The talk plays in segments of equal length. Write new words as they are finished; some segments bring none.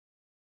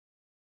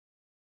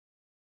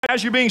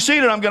as you're being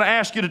seated, I'm going to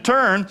ask you to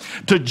turn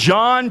to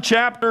John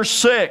chapter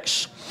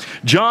 6.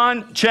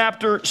 John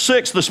chapter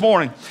 6 this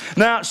morning.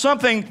 Now,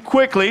 something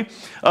quickly.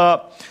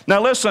 Now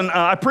listen,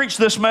 I preached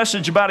this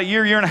message about a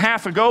year and a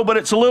half ago, but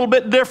it's a little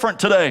bit different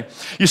today.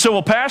 You say,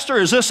 well, Pastor,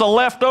 is this a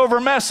leftover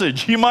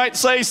message? You might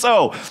say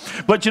so.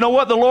 But you know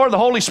what? The Lord, the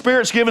Holy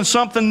Spirit's given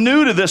something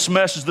new to this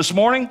message this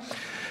morning.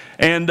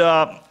 And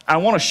I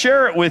want to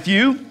share it with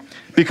you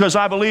because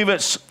I believe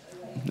it's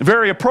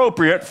very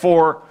appropriate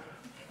for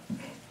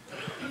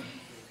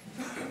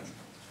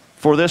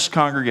this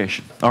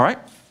congregation. All right?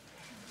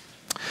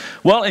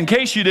 Well, in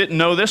case you didn't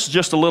know this,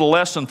 just a little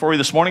lesson for you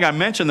this morning. I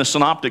mentioned the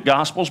Synoptic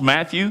Gospels,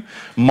 Matthew,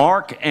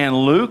 Mark, and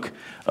Luke.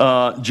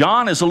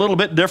 John is a little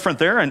bit different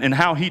there in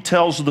how he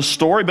tells the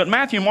story. But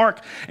Matthew,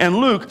 Mark, and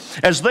Luke,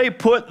 as they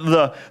put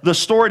the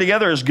story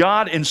together, as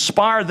God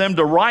inspired them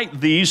to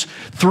write these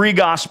three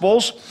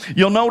Gospels,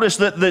 you'll notice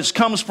that this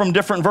comes from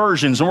different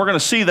versions. And we're going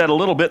to see that a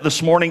little bit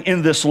this morning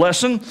in this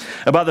lesson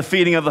about the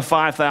feeding of the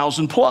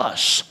 5,000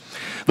 plus.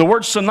 The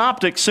word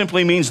synoptic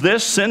simply means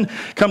this. Sin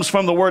comes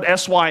from the word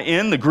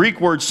S-Y-N, the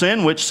Greek word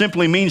sin, which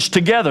simply means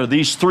together.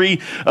 These three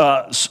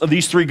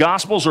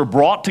Gospels are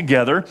brought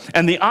together,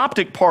 and the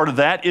optic part of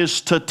that is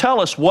to tell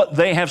us what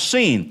they have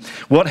seen,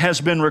 what has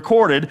been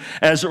recorded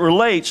as it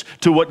relates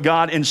to what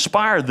God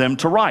inspired them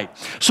to write.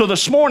 So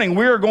this morning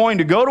we are going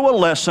to go to a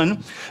lesson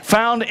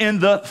found in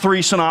the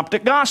three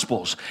Synoptic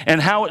Gospels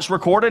and how it's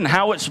recorded and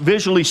how it's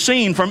visually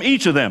seen from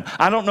each of them.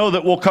 I don't know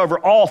that we'll cover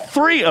all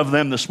three of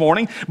them this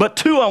morning, but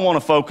two I want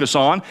to focus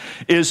on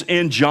is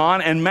in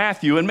John and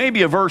Matthew, and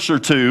maybe a verse or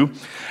two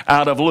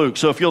out of Luke.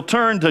 So if you'll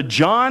turn to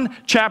John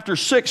chapter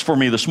 6 for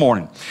me this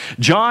morning.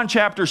 John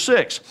chapter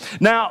 6.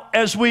 Now,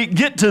 as we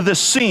get to this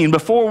scene,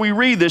 before we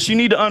read this, you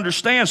need to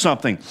understand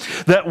something.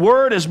 That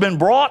word has been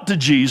brought to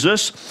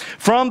Jesus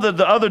from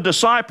the other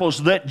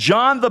disciples that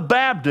John the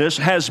Baptist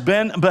has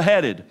been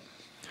beheaded.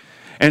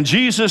 And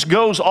Jesus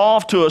goes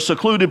off to a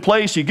secluded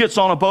place. He gets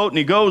on a boat and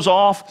he goes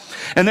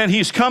off. And then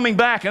he's coming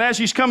back. And as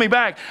he's coming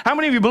back, how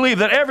many of you believe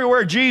that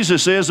everywhere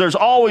Jesus is, there's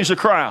always a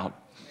crowd?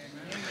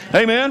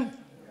 Amen? Amen?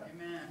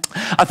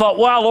 I thought,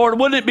 wow, Lord,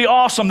 wouldn't it be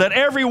awesome that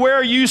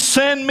everywhere you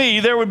send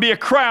me, there would be a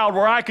crowd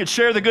where I could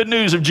share the good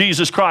news of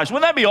Jesus Christ?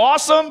 Wouldn't that be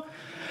awesome?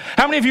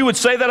 How many of you would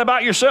say that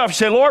about yourself? You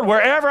say, Lord,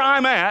 wherever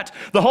I'm at,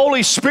 the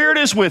Holy Spirit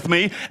is with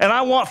me, and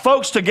I want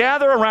folks to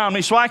gather around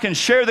me so I can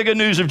share the good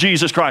news of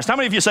Jesus Christ. How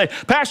many of you say,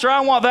 Pastor, I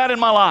want that in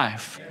my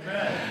life?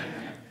 Amen.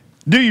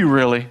 Do you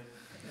really?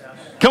 Yes.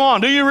 Come on,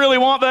 do you really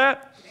want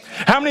that?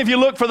 How many of you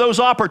look for those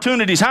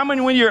opportunities? How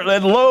many when you're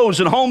at Lowe's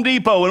and Home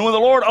Depot and when the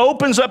Lord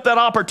opens up that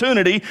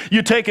opportunity,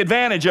 you take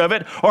advantage of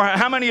it? Or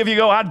how many of you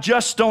go, I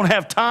just don't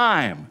have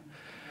time.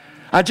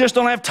 I just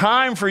don't have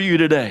time for you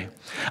today.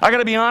 I got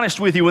to be honest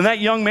with you. When that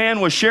young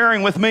man was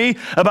sharing with me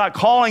about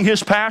calling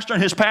his pastor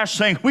and his pastor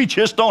saying, we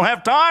just don't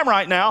have time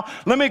right now.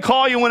 Let me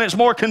call you when it's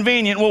more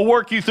convenient. We'll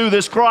work you through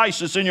this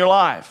crisis in your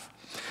life.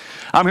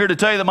 I'm here to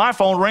tell you that my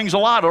phone rings a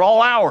lot at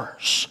all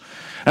hours.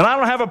 And I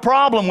don't have a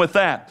problem with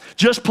that.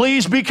 Just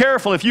please be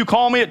careful. If you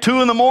call me at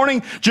 2 in the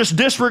morning, just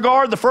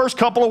disregard the first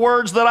couple of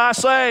words that I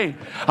say.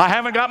 I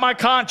haven't got my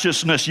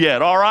consciousness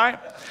yet, all right?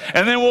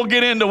 And then we'll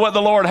get into what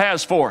the Lord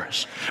has for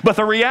us. But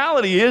the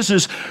reality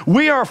is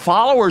we are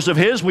followers of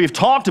His. We've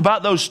talked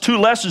about those two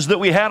lessons that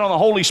we had on the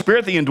Holy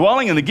Spirit, the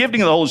indwelling and the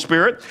gifting of the Holy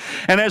Spirit.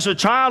 And as a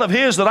child of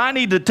His, that I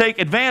need to take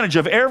advantage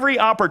of every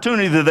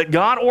opportunity that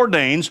God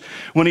ordains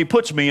when He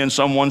puts me in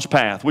someone's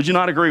path. Would you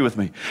not agree with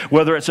me?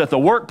 Whether it's at the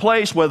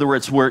workplace, whether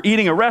it's we're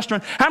eating a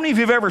restaurant. How many of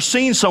you have ever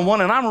seen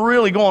someone, and I'm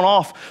really going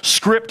off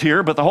script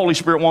here, but the Holy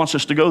Spirit wants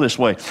us to go this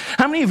way.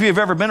 How many of you have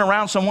ever been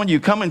around someone,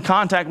 you come in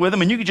contact with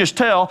them, and you can just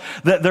tell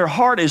that their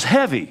heart is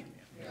heavy?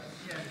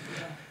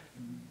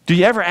 Do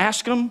you ever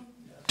ask them?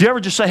 Do you ever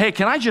just say, hey,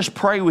 can I just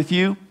pray with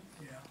you?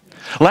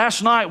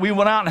 Last night we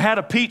went out and had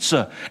a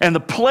pizza, and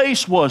the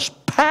place was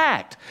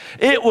packed.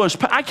 It was,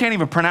 I can't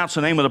even pronounce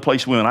the name of the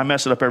place we went. I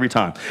mess it up every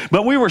time.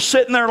 But we were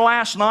sitting there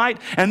last night,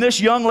 and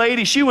this young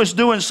lady, she was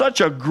doing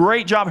such a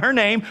great job. Her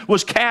name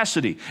was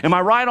Cassidy. Am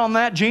I right on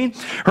that, Gene?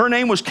 Her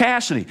name was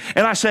Cassidy.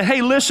 And I said,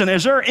 hey, listen,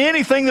 is there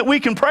anything that we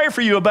can pray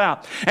for you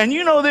about? And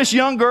you know this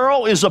young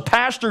girl is a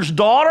pastor's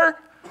daughter?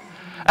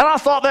 And I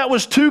thought that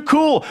was too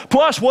cool.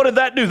 Plus, what did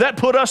that do? That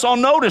put us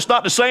on notice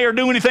not to say or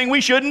do anything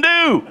we shouldn't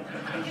do.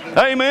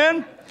 Amen?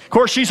 Of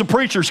course, she's a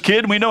preacher's kid,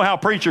 and we know how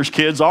preacher's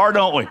kids are,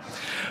 don't we?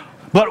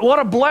 But what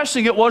a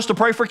blessing it was to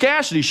pray for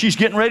Cassidy. She's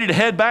getting ready to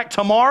head back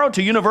tomorrow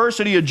to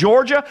University of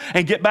Georgia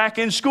and get back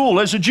in school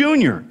as a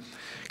junior.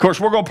 Of course,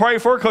 we're going to pray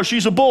for her because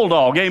she's a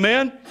bulldog.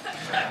 Amen?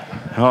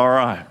 All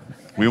right.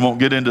 We won't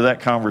get into that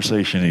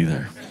conversation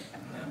either.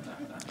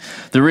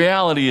 The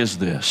reality is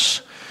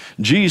this.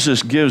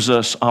 Jesus gives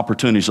us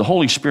opportunities. The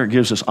Holy Spirit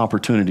gives us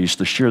opportunities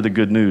to share the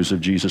good news of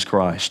Jesus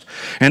Christ.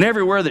 And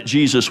everywhere that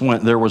Jesus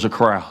went, there was a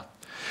crowd.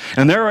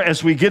 And there,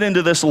 as we get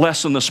into this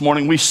lesson this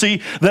morning, we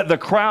see that the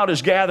crowd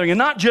is gathering, and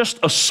not just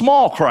a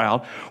small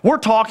crowd. We're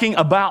talking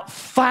about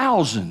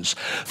thousands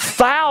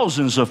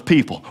of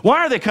people. Why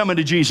are they coming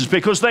to Jesus?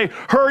 Because they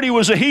heard he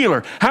was a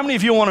healer. How many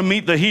of you want to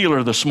meet the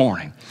healer this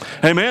morning?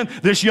 Amen.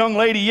 This young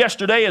lady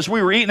yesterday, as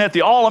we were eating at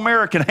the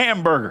All-American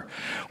Hamburger,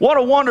 what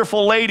a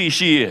wonderful lady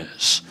she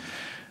is.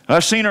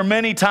 I've seen her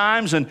many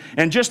times, and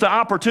just the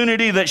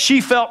opportunity that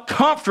she felt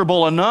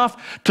comfortable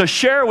enough to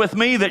share with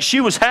me that she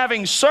was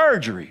having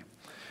surgery.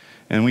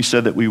 And we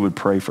said that we would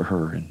pray for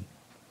her and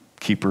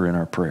keep her in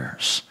our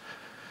prayers.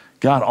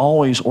 God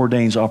always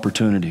ordains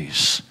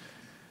opportunities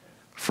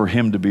for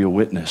him to be a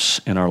witness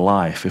in our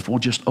life if we'll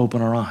just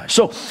open our eyes.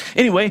 So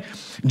anyway,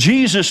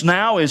 Jesus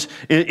now is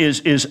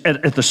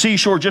at the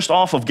seashore just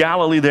off of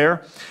Galilee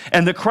there,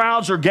 and the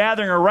crowds are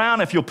gathering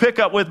around. If you'll pick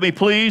up with me,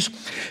 please.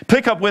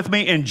 Pick up with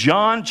me in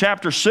John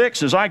chapter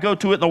 6 as I go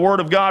to it in the Word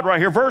of God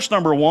right here, verse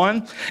number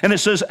 1. And it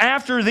says,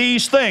 after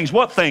these things,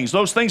 what things?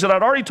 Those things that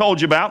I'd already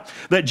told you about,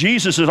 that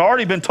Jesus has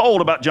already been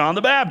told about John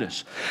the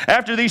Baptist.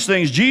 After these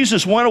things,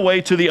 Jesus went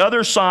away to the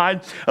other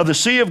side of the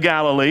Sea of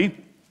Galilee.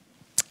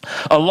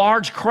 A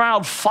large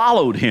crowd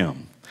followed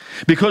him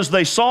because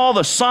they saw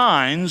the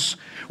signs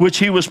which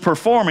he was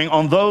performing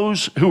on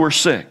those who were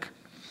sick.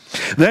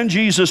 Then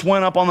Jesus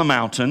went up on the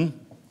mountain,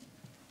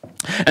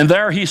 and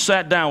there he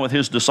sat down with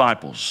his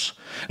disciples.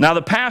 Now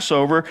the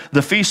Passover,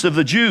 the feast of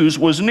the Jews,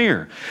 was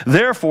near.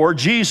 Therefore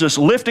Jesus,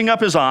 lifting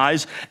up his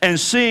eyes and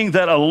seeing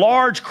that a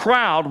large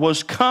crowd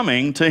was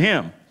coming to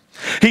him,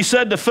 he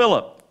said to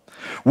Philip,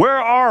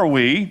 Where are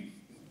we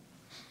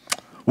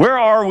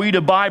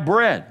to buy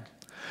bread,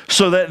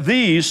 so that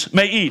these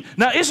may eat?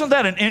 Now, isn't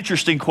that an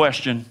interesting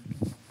question?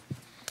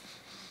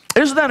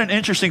 Isn't that an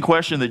interesting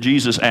question that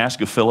Jesus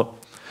asked of Philip?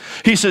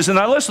 He says, and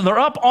now listen, they're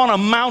up on a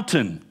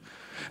mountain.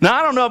 Now,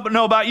 I don't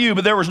know about you,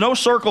 but there was no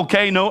Circle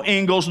K, no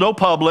Ingles, no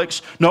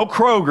Publix, no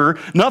Kroger,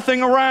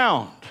 nothing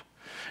around.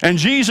 And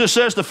Jesus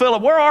says to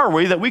Philip, where are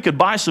we that we could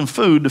buy some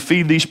food to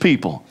feed these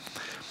people?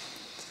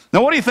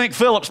 Now, what do you think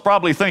Philip's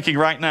probably thinking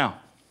right now?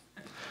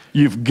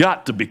 You've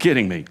got to be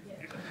kidding me.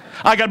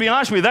 I got to be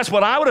honest with you, that's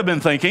what I would have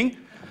been thinking.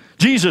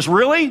 Jesus,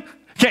 really?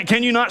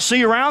 Can you not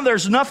see around?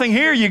 There's nothing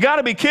here. You got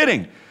to be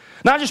kidding.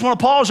 Now, I just want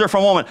to pause there for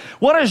a moment.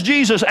 What has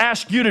Jesus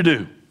asked you to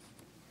do?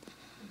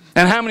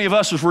 And how many of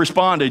us have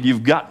responded,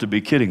 you've got to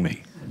be kidding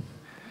me?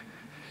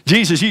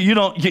 Jesus, you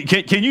don't,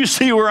 can you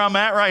see where I'm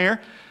at right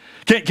here?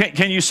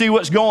 Can you see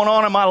what's going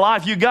on in my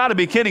life? You got to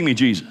be kidding me,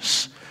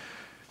 Jesus.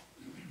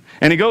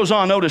 And he goes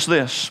on, notice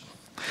this.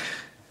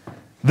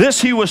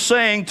 This he was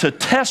saying to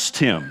test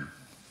him.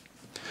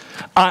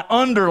 I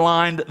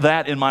underlined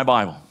that in my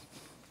Bible.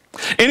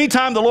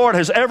 Anytime the Lord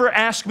has ever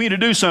asked me to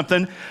do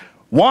something,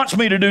 wants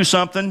me to do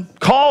something,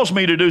 calls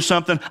me to do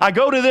something, I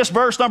go to this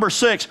verse number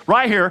 6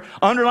 right here,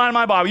 underline in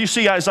my Bible. You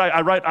see, as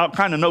I write out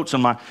kind of notes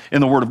in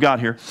the Word of God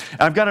here.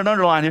 I've got it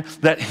underlined here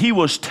that he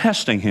was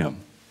testing him.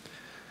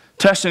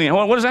 Testing him.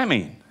 Well, what does that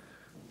mean?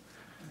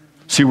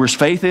 See where his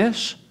faith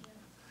is?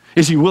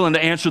 Is he willing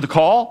to answer the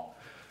call?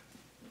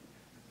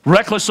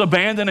 Reckless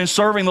abandon in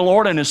serving the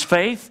Lord and his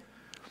faith?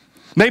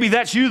 Maybe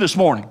that's you this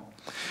morning.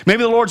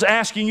 Maybe the Lord's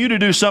asking you to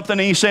do something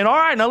and he's saying, all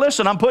right, now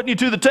listen, I'm putting you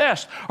to the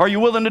test. Are you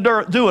willing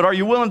to do it? Are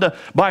you willing to,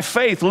 by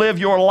faith, live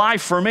your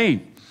life for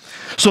me?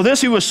 So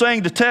this he was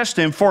saying to test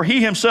him, for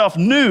he himself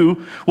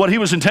knew what he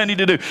was intending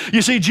to do.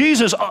 You see,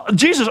 Jesus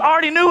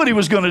already knew what he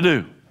was going to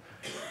do.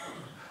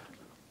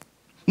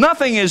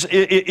 Nothing is,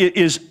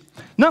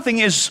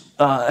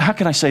 how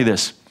can I say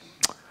this?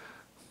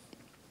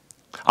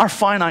 Our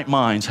finite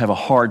minds have a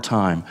hard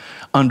time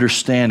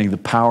understanding the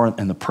power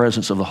and the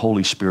presence of the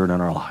Holy Spirit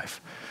in our life.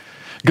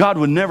 God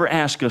would never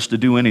ask us to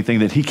do anything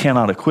that he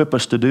cannot equip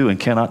us to do and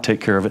cannot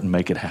take care of it and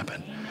make it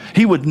happen.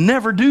 He would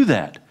never do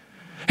that.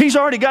 He's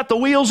already got the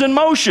wheels in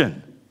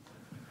motion.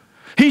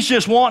 He's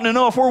just wanting to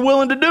know if we're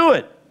willing to do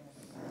it.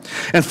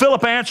 And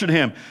Philip answered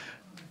him,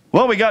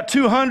 well, we got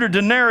 200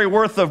 denarii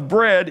worth of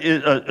bread.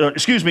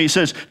 He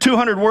says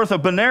 200 worth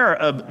of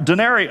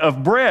denarii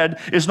of bread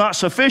is not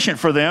sufficient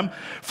for them,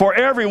 for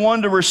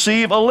everyone to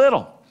receive a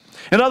little.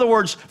 In other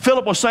words,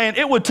 Philip was saying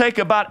it would take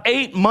about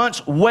 8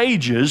 months'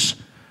 wages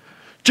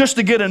just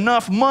to get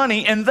enough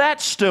money, and that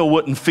still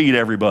wouldn't feed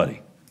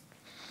everybody.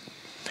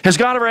 Has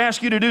God ever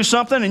asked you to do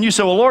something and you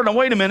say, well, Lord, now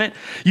wait a minute,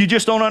 you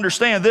just don't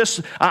understand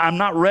this. I'm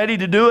not ready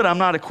to do it. I'm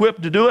not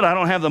equipped to do it. I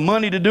don't have the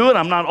money to do it.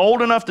 I'm not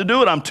old enough to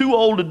do it. I'm too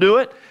old to do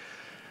it.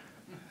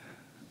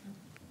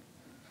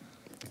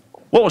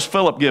 What was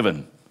Philip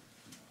given?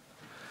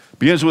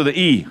 Begins with an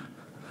E.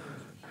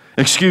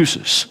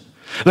 Excuses.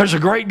 There's a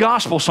great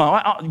gospel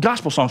song.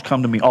 Gospel songs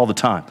come to me all the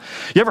time.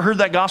 You ever heard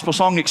that gospel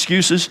song,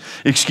 Excuses?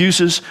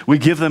 Excuses, we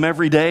give them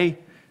every day.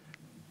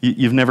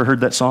 You've never heard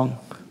that song?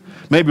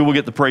 Maybe we'll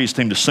get the praise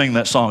team to sing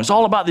that song. It's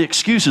all about the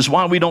excuses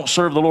why we don't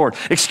serve the Lord.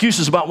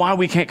 Excuses about why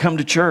we can't come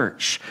to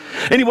church.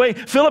 Anyway,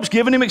 Philip's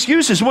giving him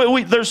excuses.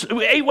 There's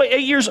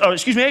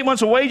 8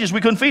 months of wages, we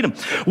couldn't feed him.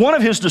 One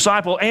of his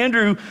disciples,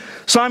 Andrew,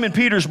 Simon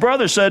Peter's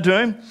brother, said to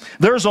him,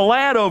 there's a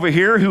lad over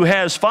here who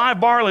has 5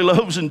 barley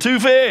loaves and 2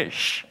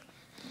 fish.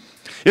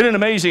 Isn't it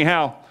amazing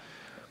how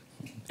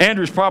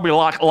Andrew's probably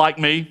like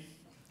me.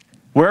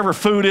 Wherever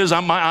food is,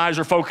 my eyes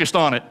are focused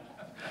on it.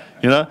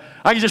 You know,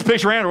 I can just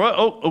picture Andrew.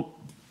 Oh,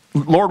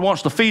 Lord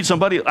wants to feed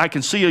somebody. I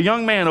can see a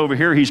young man over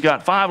here. He's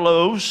got 5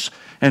 loaves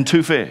and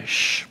 2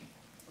 fish.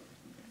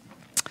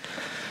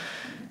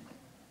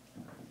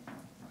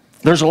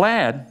 There's a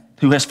lad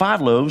who has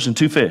 5 loaves and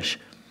 2 fish.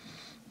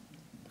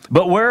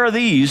 But where are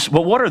these?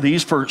 Well, what are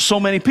these for so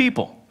many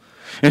people?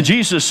 And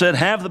Jesus said,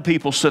 have the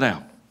people sit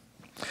down.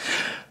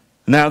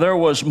 Now there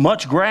was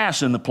much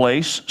grass in the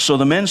place, so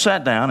the men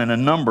sat down in a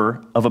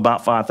number of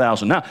about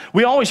 5,000. Now,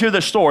 we always hear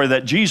this story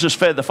that Jesus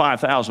fed the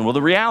 5,000. Well,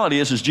 the reality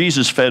is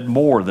Jesus fed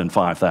more than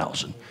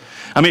 5,000.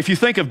 I mean, if you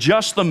think of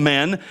just the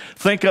men,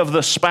 think of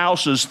the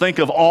spouses, think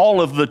of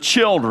all of the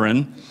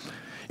children.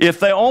 If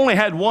they only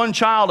had 1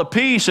 child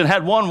apiece and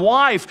had 1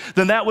 wife,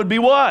 then that would be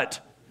what?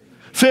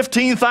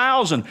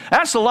 15,000.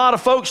 That's a lot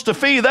of folks to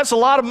feed. That's a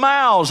lot of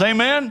mouths.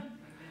 Amen?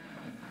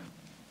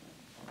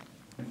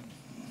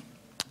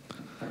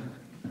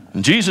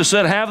 And Jesus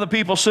said, have the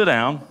people sit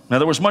down. Now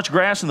there was much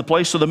grass in the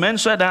place, so the men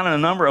sat down in a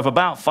number of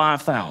about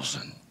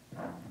 5,000.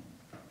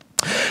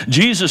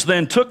 Jesus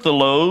then took the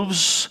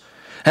loaves,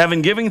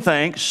 having given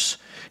thanks,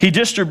 he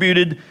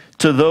distributed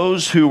to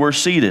those who were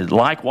seated,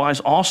 likewise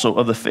also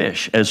of the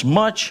fish, as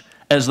much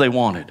as they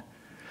wanted.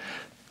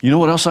 You know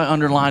what else I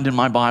underlined in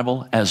my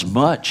Bible? As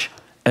much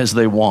as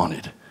they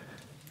wanted.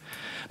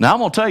 Now I'm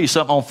going to tell you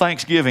something. On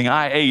Thanksgiving,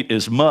 I ate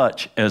as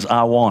much as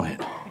I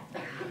wanted.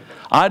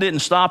 I didn't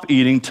stop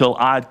eating till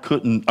I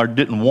couldn't or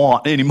didn't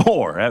want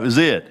anymore. That was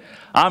it.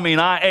 I mean,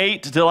 I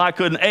ate till I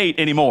couldn't eat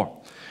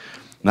anymore.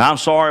 Now, I'm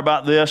sorry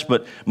about this,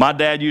 but my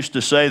dad used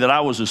to say that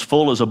I was as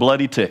full as a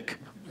bloody tick.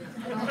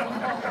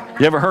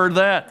 You ever heard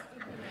that?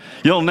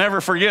 You'll never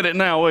forget it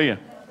now, will you?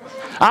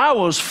 I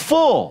was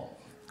full.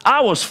 I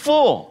was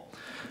full.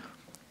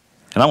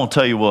 And I'm going to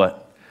tell you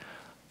what.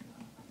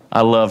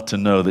 I love to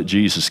know that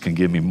Jesus can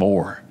give me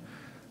more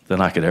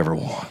than I could ever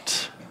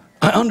want.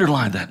 I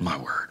underlined that in my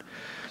word.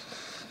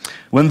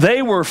 When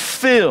they were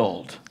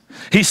filled,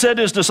 he said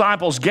to his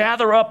disciples,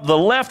 gather up the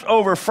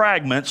leftover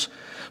fragments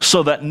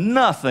so that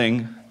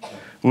nothing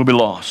will be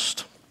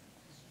lost.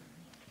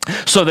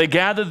 So they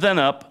gathered them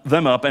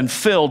up and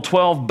filled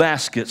 12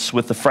 baskets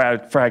with the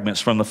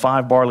fragments from the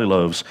 5 barley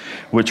loaves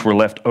which were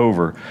left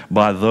over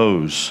by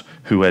those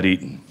who had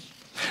eaten.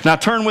 Now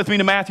turn with me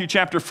to Matthew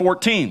chapter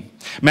 14.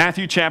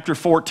 Matthew chapter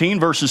 14,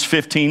 verses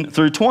 15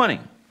 through 20.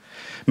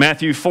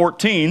 Matthew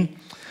 14,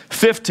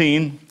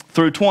 15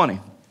 through 20.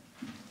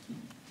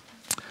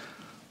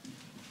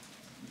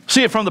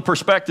 See it from the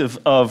perspective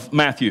of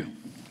Matthew.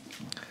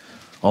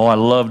 Oh, I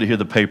love to hear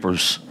the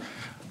papers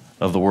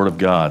of the Word of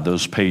God,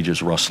 those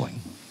pages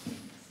rustling.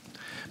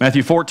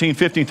 Matthew 14,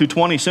 15 through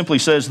 20 simply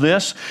says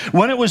this.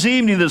 When it was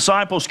evening, the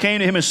disciples came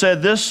to him and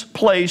said, this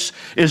place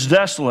is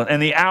desolate,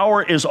 and the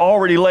hour is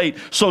already late.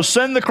 So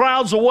send the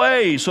crowds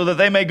away so that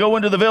they may go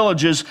into the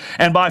villages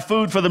and buy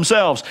food for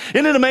themselves.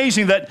 Isn't it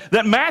amazing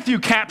that Matthew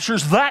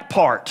captures that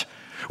part?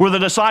 Where the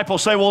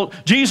disciples say, well,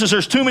 Jesus,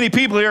 there's too many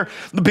people here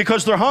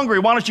because they're hungry.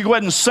 Why don't you go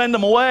ahead and send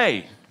them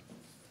away?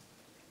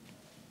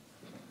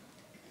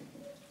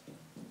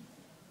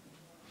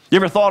 You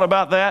ever thought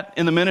about that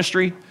in the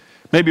ministry?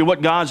 Maybe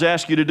what God's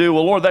asked you to do.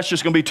 Well, Lord, that's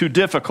just going to be too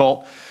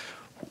difficult.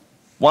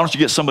 Why don't you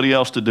get somebody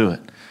else to do it?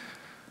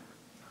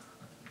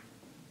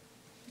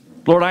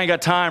 Lord, I ain't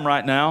got time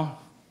right now.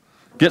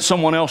 Get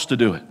someone else to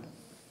do it.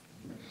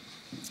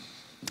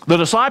 The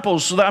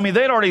disciples, I mean,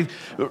 they'd already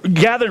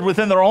gathered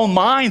within their own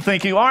mind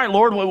thinking, all right,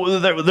 Lord,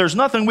 there's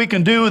nothing we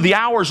can do. The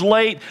hour's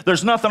late.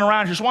 There's nothing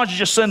around here. So why don't you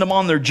just send them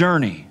on their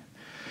journey?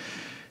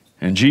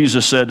 And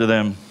Jesus said to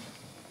them,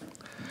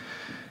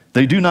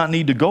 they do not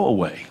need to go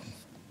away.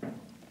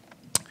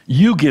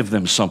 You give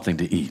them something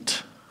to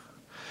eat.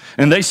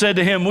 And they said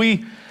to him,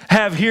 we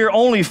have here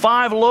only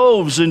 5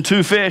 loaves and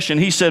 2 fish. And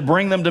he said,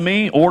 bring them to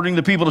me. Ordering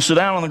the people to sit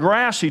down on the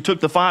grass, he took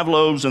the 5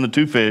 loaves and the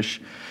 2 fish.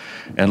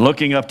 And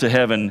looking up to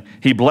heaven,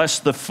 he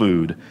blessed the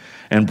food,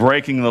 and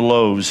breaking the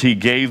loaves, he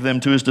gave them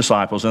to his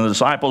disciples, and the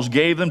disciples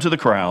gave them to the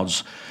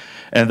crowds,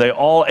 and they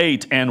all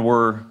ate and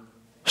were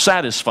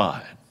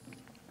satisfied.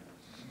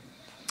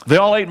 They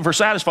all ate and were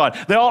satisfied.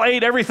 They all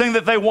ate everything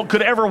that they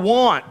could ever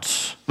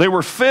want. They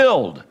were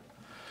filled.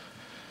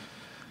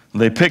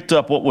 They picked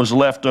up what was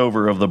left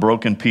over of the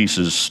broken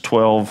pieces,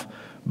 12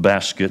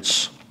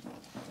 baskets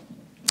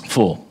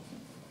full.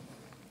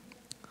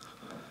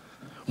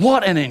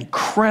 What an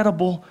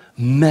incredible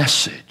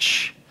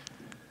message.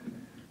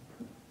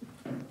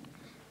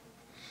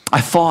 I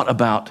thought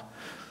about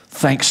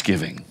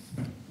Thanksgiving.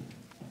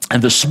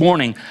 And this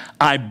morning,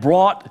 I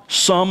brought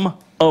some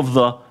of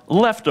the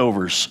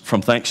leftovers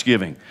from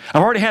Thanksgiving.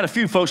 I've already had a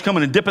few folks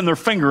coming and dipping their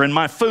finger in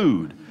my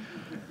food.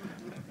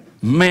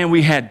 Man,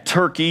 we had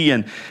turkey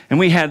and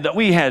we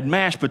had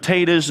mashed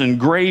potatoes and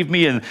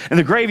gravy, and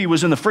the gravy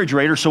was in the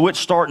refrigerator, so it's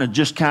starting to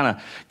just kind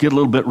of get a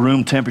little bit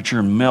room temperature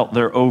and melt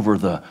there over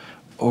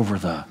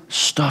the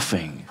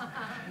stuffing.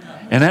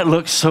 And that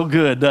looks so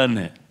good, doesn't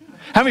it?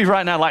 How many of you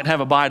right now like to have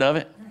a bite of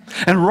it?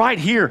 And right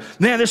here,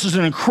 man, this is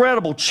an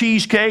incredible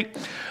cheesecake.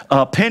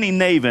 Penny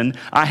Navin,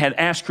 I had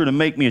asked her to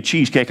make me a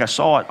cheesecake. I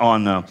saw it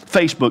on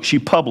Facebook. She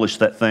published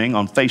that thing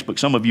on Facebook.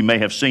 Some of you may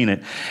have seen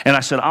it. And I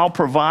said, I'll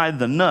provide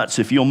the nuts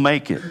if you'll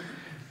make it.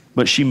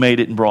 But she made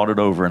it and brought it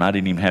over, and I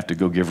didn't even have to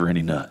go give her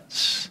any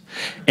nuts.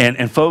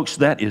 And folks,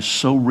 that is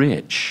so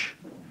rich.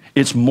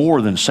 It's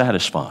more than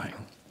satisfying.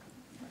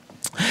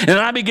 And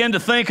I began to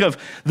think of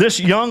this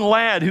young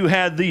lad who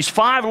had these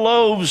 5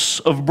 loaves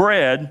of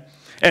bread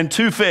and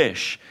 2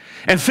 fish.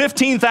 And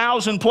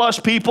 15,000 plus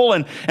people,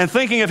 and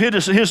thinking of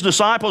his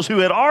disciples who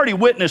had already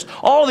witnessed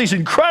all these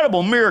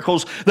incredible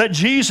miracles that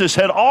Jesus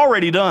had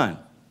already done.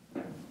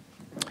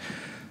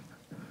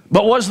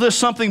 But was this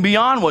something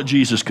beyond what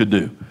Jesus could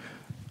do?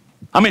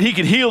 I mean, he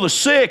could heal the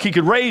sick, he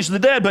could raise the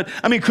dead, but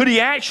I mean, could he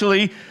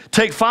actually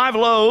take 5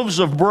 loaves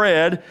of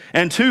bread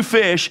and 2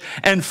 fish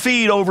and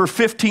feed over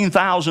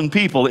 15,000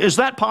 people? Is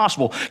that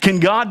possible? Can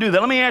God do that?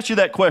 Let me ask you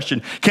that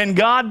question. Can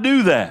God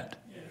do that?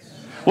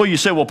 Well, you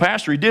say, well,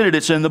 Pastor, he did it.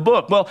 It's in the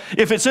book. Well,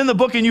 if it's in the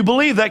book and you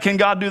believe that, can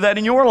God do that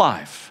in your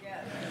life?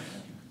 Yes.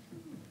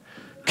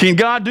 Can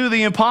God do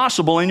the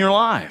impossible in your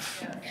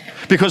life? Yes.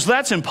 Because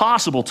that's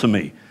impossible to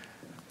me.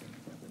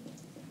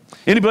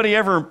 Anybody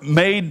ever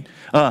made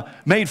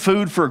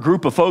food for a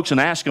group of folks and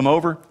asked them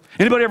over?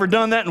 Anybody ever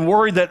done that and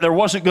worried that there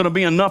wasn't going to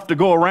be enough to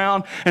go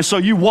around? And so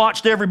you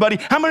watched everybody.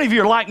 How many of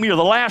you are like me, or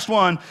the last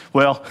one?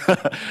 Well,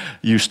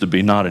 used to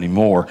be, not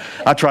anymore.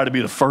 I try to be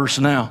the first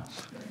now.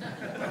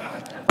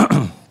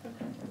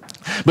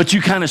 But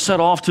you kind of set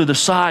off to the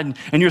side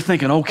and you're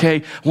thinking, okay,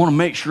 I want to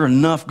make sure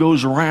enough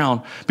goes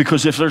around,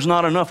 because if there's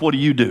not enough, what do?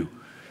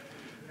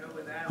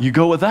 You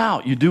go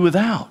without. You do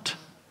without.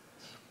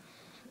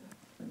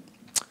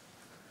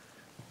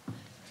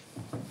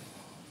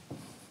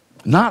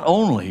 Not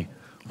only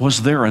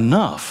was there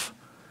enough,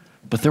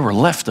 but there were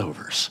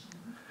leftovers.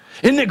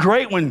 Isn't it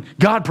great when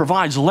God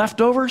provides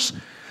leftovers?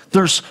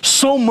 There's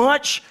so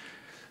much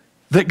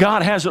that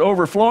God has it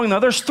overflowing. Now,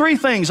 there's 3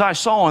 things I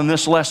saw in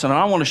this lesson, and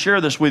I want to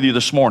share this with you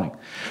this morning.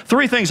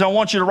 3 things. I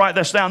want you to write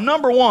this down.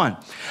 Number 1,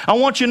 I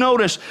want you to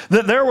notice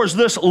that there was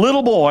this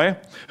little boy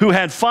who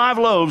had 5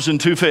 loaves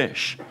and 2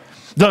 fish.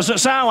 Doesn't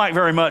sound like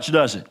very much,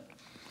 does it?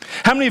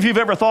 How many of you have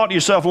ever thought to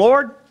yourself,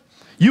 Lord,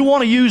 you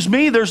want to use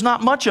me? There's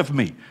not much of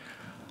me.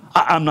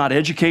 I'm not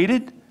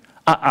educated.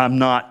 I'm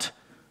not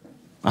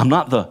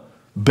the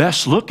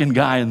best looking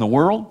guy in the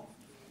world.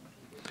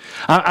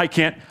 I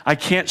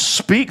can't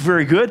speak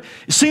very good.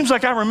 It seems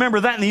like I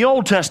remember that in the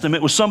Old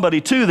Testament was somebody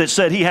too that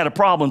said he had a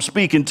problem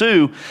speaking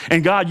too,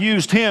 and God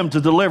used him to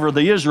deliver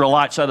the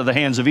Israelites out of the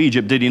hands of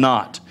Egypt, did he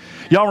not?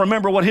 Y'all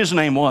remember what his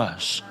name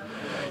was?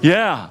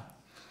 Yeah.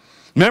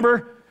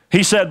 Remember?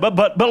 He said,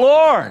 but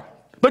Lord,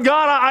 but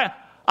God,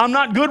 I'm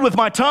not good with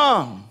my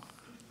tongue.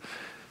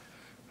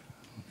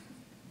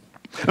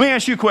 Let me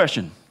ask you a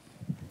question.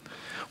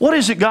 What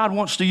is it God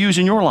wants to use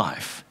in your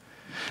life?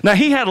 Now,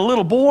 he had a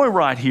little boy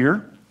right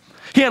here.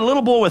 He had a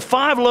little boy with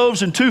 5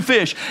 loaves and 2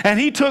 fish, and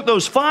he took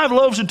those 5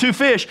 loaves and 2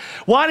 fish.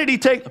 Why did he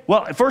take?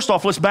 Well, first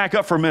off, let's back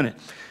up for a minute.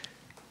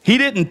 He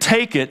didn't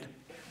take it.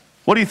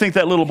 What do you think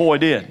that little boy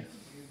did?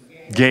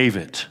 Gave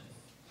it.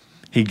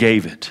 He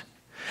gave it.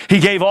 He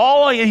gave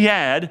all he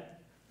had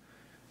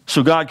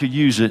so God could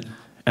use it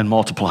and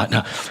multiply it.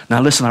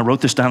 Now listen, I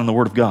wrote this down in the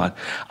Word of God.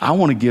 I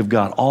want to give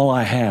God all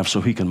I have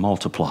so he can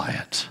multiply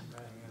it.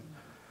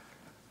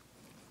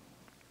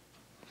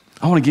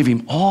 I want to give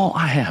him all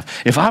I have.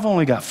 If I've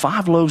only got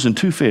 5 loaves and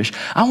 2 fish,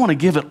 I want to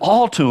give it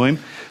all to him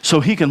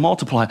so he can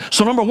multiply.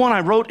 So number 1,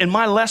 I wrote in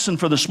my lesson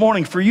for this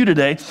morning for you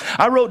today,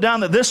 I wrote down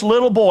that this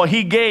little boy,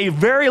 he gave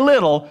very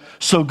little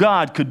so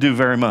God could do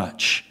very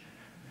much.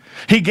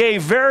 He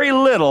gave very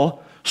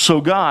little so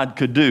God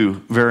could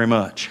do very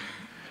much.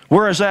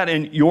 Where is that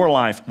in your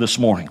life this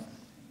morning?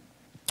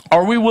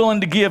 Are we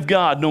willing to give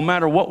God no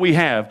matter what we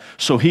have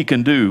so he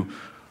can do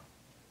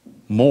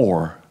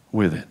more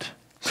with it?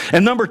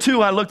 And number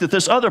 2, I looked at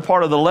this other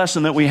part of the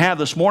lesson that we have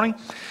this morning.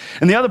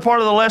 And the other part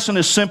of the lesson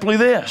is simply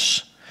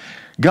this.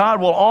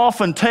 God will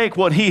often take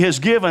what he has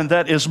given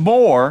that is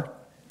more,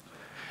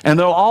 and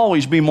there'll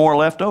always be more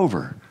left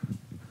over.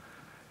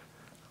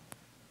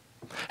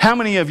 How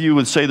many of you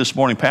would say this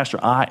morning, Pastor,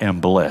 I am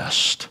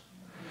blessed?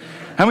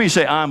 How many of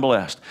you say, I'm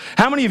blessed?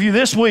 How many of you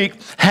this week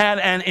had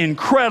an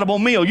incredible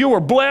meal? You were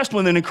blessed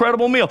with an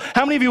incredible meal.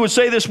 How many of you would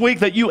say this week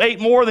that you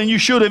ate more than you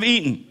should have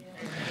eaten?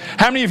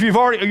 How many of you have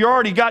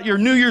already got your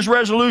New Year's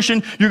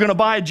resolution? You're going to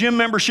buy a gym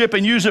membership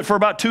and use it for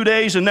about 2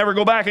 days and never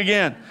go back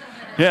again.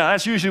 Yeah,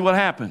 that's usually what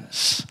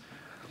happens.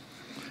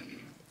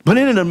 But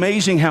isn't it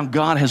amazing how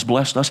God has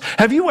blessed us?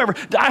 Have you ever,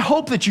 I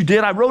hope that you did.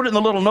 I wrote it in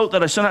the little note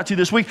that I sent out to you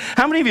this week.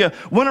 How many of you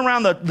went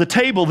around the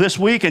table this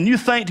week and you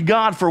thanked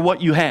God for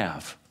what you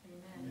have?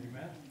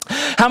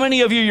 Amen. How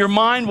many of you, your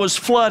mind was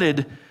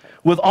flooded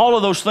with all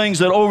of those things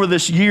that over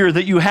this year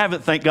that you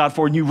haven't thanked God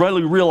for, and you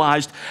really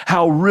realized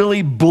how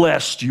really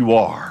blessed you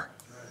are?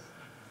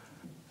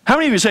 How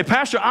many of you say,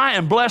 Pastor, I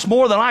am blessed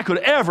more than I could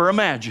ever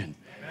imagine?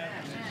 Amen.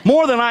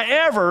 More than I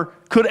ever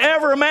could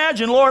ever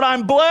imagine. Lord,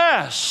 I'm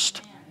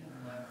blessed.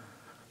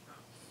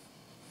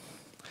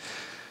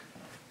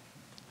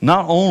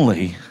 not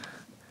only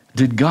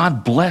did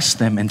God bless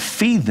them and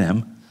feed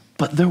them,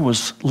 but there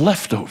was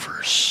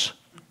leftovers.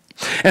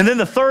 And then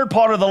the third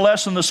part of the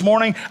lesson this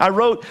morning, I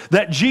wrote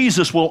that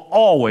Jesus will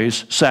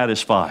always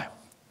satisfy.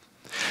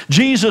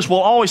 Jesus will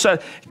always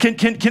satisfy.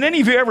 Can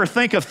any of you ever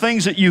think of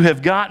things that you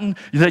have gotten,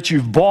 that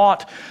you've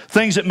bought,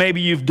 things that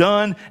maybe you've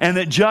done, and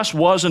that just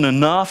wasn't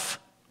enough?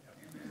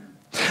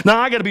 Now,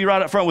 I got to be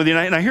right up front with you.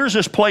 Now, here's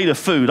this plate of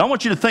food. I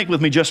want you to think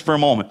with me just for a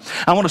moment.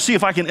 I want to see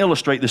if I can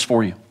illustrate this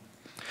for you.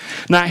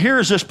 Now,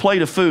 here's this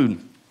plate of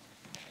food.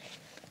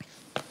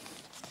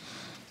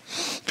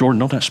 Jordan,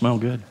 don't that smell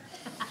good?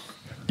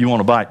 You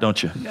want a bite,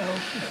 don't you? No.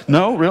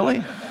 No,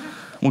 really?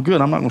 Well,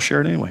 good. I'm not going to share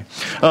it anyway.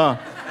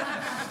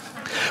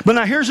 But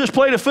now here's this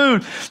plate of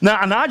food. Now,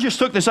 and I just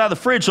took this out of the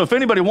fridge, so if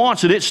anybody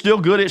wants it, it's still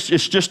good. It's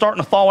just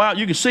starting to thaw out.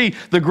 You can see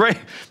the gravy.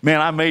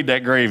 Man, I made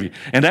that gravy,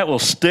 and that will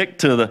stick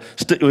to the.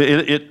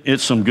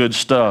 It's some good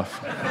stuff.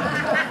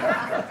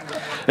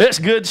 It's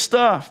good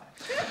stuff.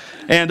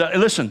 And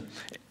listen,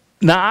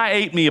 now I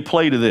ate me a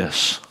plate of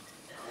this.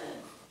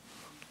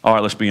 All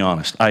right, let's be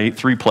honest. I ate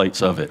 3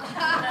 plates of it.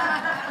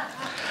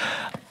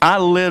 I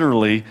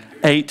literally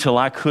ate till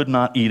I could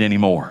not eat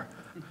anymore.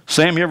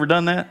 Sam, you ever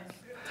done that?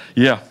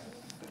 Yeah.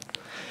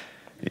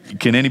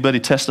 Can anybody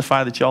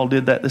testify that y'all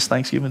did that this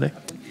Thanksgiving Day?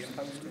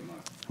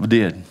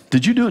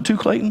 Did you do it too,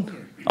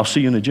 Clayton? I'll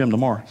see you in the gym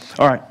tomorrow.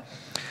 All right.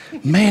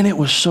 Man, it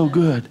was so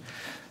good.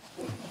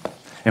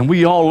 And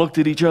we all looked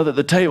at each other at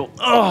the table.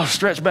 Oh,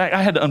 stretched back.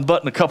 I had to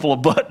unbutton a couple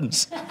of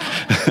buttons.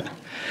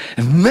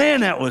 And man,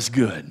 that was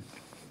good.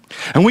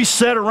 And we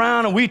sat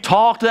around and we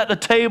talked at the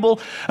table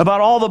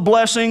about all the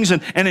blessings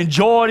and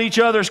enjoyed each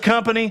other's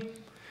company.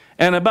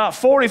 And about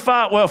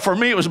 45, well, for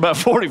me it was about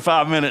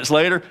 45 minutes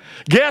later,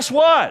 guess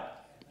what?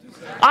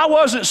 I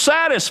wasn't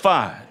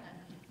satisfied.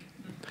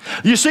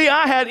 You see,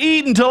 I had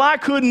eaten till I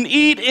couldn't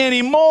eat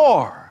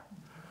anymore.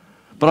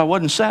 But I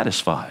wasn't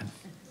satisfied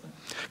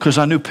because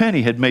I knew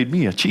Penny had made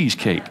me a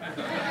cheesecake.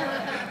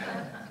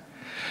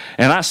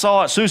 And I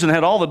saw it, Susan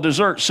had all the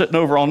desserts sitting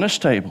over on this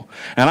table.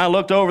 And I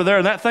looked over there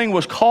and that thing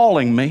was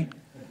calling me.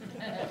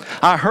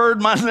 I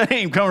heard my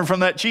name coming from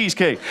that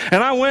cheesecake.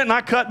 And I went and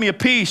I cut me a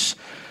piece.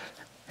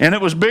 And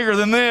it was bigger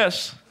than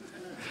this.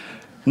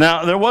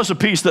 Now, there was a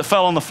piece that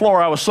fell on the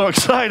floor. I was so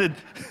excited.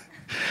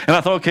 And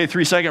I thought, okay,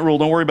 3-second rule,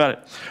 don't worry about it.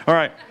 All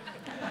right.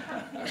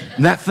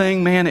 And that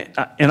thing, man,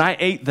 and I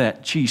ate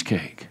that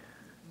cheesecake.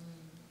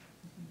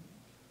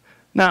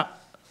 Now,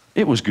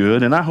 it was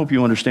good, and I hope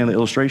you understand the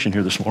illustration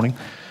here this morning.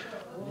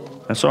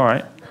 That's all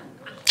right.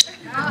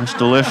 It's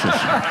delicious.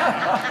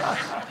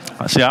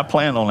 See, I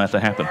planned on that to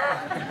happen.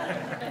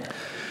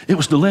 It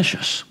was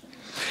delicious.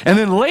 And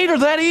then later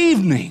that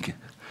evening,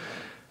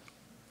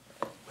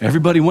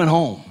 everybody went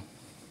home.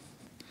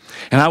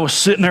 And I was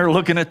sitting there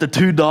looking at the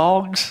 2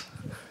 dogs.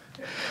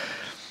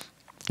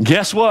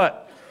 Guess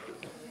what?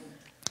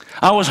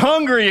 I was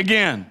hungry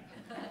again.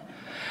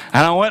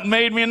 And I went and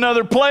made me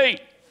another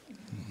plate.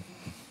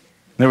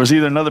 There was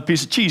either another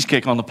piece of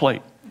cheesecake on the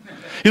plate.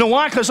 You know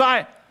why? Because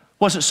I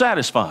wasn't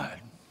satisfied.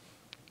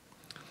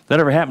 That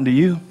ever happened to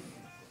you?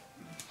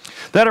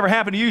 That ever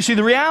happened to you? See,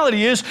 the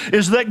reality is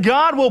that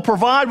God will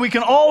provide. We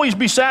can always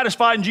be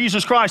satisfied in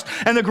Jesus Christ.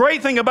 And the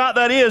great thing about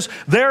that is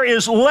there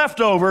is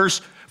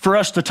leftovers for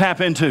us to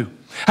tap into.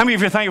 How many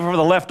of you are thankful for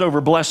the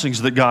leftover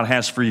blessings that God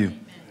has for you?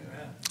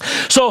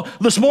 Amen. So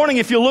this morning,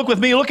 if you look with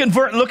me, look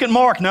at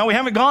Mark. Now, we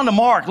haven't gone to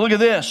Mark. Look at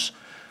this.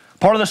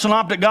 Part of the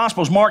Synoptic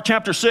Gospels, Mark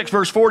chapter 6,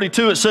 verse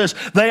 42, it says,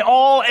 they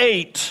all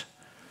ate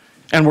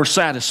and were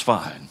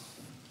satisfied.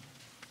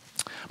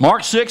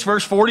 Mark 6,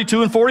 verse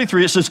 42 and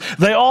 43, it says,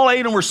 they all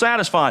ate and were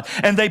satisfied.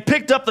 And they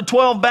picked up the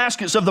 12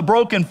 baskets of the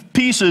broken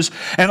pieces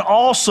and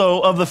also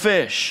of the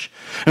fish.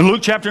 In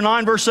Luke chapter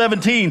 9, verse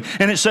 17,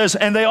 and it says,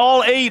 and they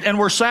all ate and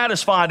were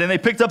satisfied, and they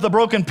picked up the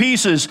broken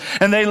pieces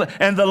and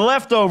the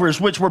leftovers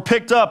which were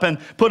picked up and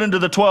put into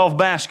the 12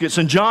 baskets.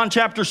 In John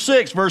chapter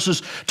 6,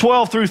 verses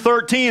 12 through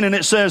 13, and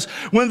it says,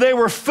 when they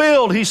were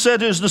filled, he said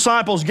to his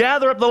disciples,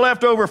 gather up the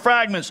leftover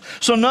fragments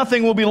so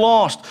nothing will be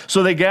lost.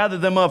 So they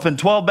gathered them up in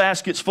 12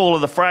 baskets full of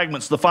the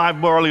fragments, the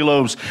 5 barley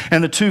loaves,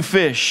 and the 2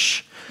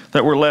 fish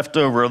that were left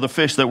over, or the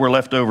fish that were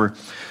left over,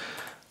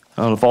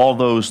 out of all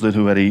those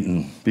who had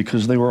eaten,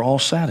 because they were all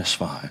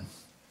satisfied.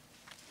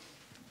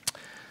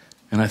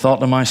 And I thought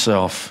to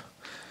myself,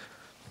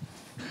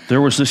 there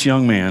was this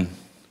young man,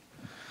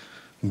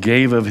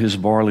 gave of his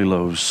barley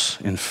loaves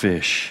and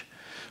fish,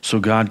 so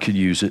God could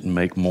use it and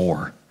make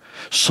more.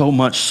 So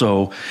much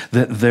so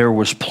that there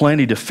was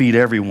plenty to feed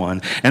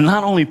everyone. And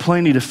not only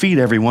plenty to feed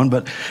everyone,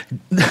 but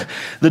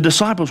the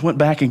disciples went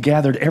back and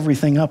gathered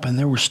everything up, and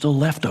there were still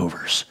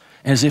leftovers,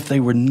 as if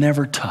they were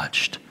never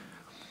touched.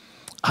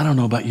 I don't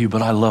know about you,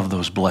 but I love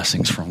those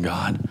blessings from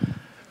God.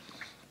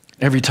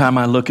 Every time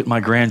I look at my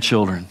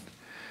grandchildren,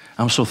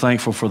 I'm so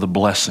thankful for the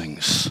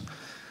blessings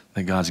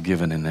that God's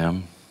given in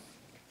them.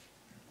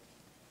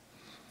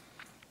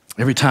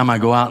 Every time I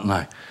go out and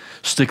I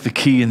stick the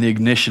key in the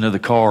ignition of the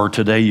car, or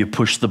today you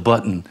push the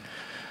button,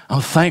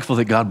 I'm thankful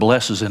that God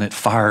blesses and it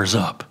fires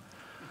up.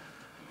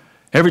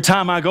 Every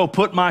time I go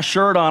put my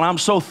shirt on, I'm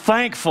so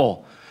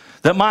thankful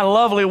that my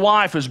lovely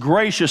wife is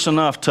gracious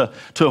enough to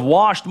have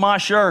washed my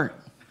shirt.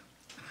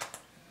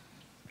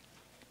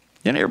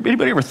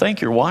 Anybody ever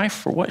thank your wife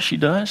for what she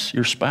does,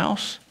 your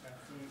spouse?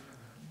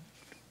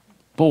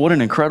 Boy, what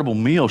an incredible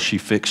meal she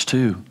fixed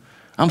too.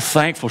 I'm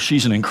thankful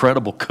she's an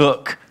incredible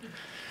cook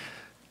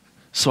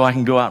so I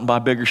can go out and buy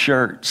bigger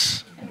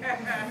shirts.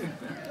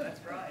 That's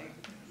right.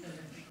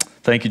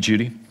 Thank you,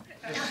 Judy.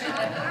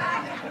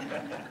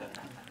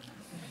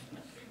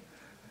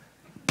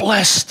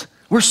 Blessed.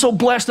 We're so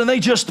blessed, and they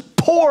just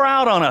pour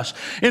out on us.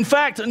 In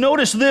fact,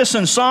 notice this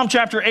in Psalm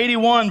chapter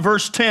 81,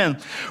 verse 10.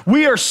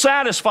 We are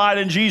satisfied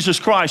in Jesus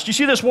Christ. You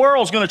see, this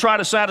world's going to try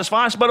to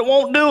satisfy us, but it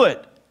won't do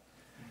it.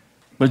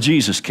 But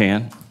Jesus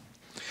can.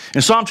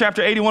 In Psalm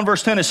chapter 81,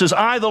 verse 10, it says,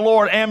 I, the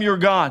Lord, am your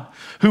God,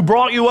 who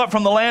brought you up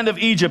from the land of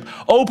Egypt.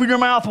 Open your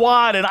mouth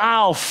wide, and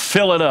I'll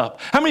fill it up.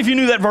 How many of you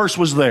knew that verse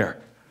was there?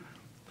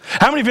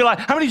 How many of you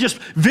how many just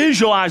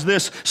visualize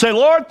this? Say,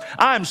 Lord,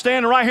 I am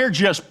standing right here.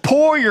 Just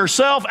pour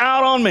yourself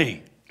out on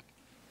me.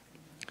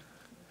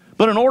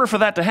 But in order for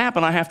that to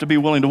happen, I have to be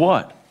willing to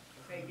what?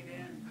 Take it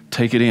in.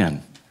 Take it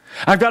in.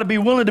 I've got to be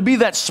willing to be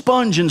that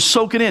sponge and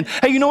soak it in.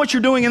 Hey, you know what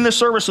you're doing in this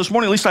service this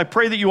morning? At least I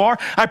pray that you are.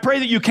 I pray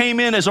that you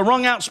came in as a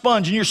wrung out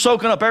sponge and you're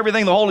soaking up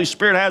everything the Holy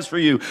Spirit has for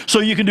you so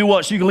you can do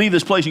what? So you can leave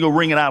this place and go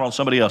wring it out on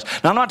somebody else.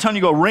 Now, I'm not telling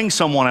you to go wring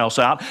someone else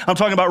out. I'm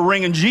talking about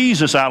wringing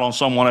Jesus out on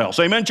someone else.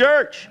 Amen,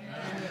 church? Amen.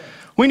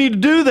 We need to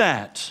do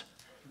that.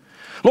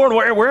 Lord,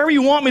 wherever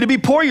you want me to be,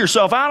 pour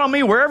yourself out on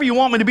me. Wherever you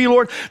want me to be,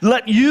 Lord,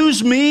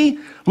 use me.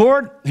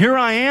 Lord, here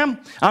I am.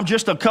 I'm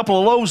just a couple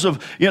of loaves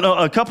of,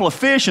 a couple of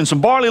fish and some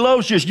barley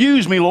loaves. Just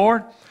use me,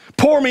 Lord.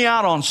 Pour me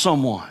out on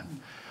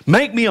someone.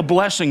 Make me a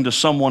blessing to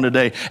someone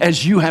today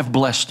as you have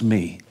blessed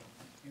me.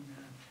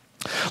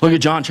 Look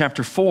at John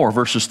chapter 4,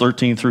 verses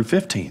 13 through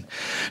 15.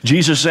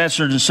 Jesus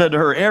answered and said to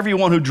her,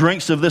 everyone who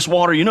drinks of this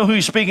water, you know who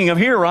he's speaking of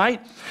here,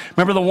 right?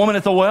 Remember the woman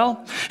at the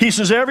well? He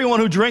says, everyone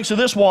who drinks of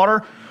this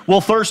water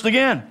will thirst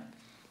again.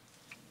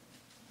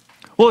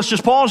 Well, let's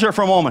just pause here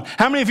for a moment.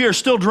 How many of you are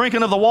still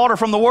drinking of the water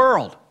from the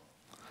world?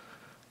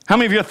 How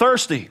many of you are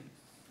thirsty?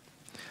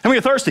 How many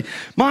are thirsty?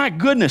 My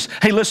goodness.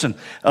 Hey, listen,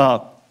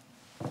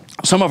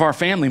 some of our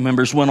family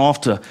members went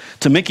off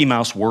to Mickey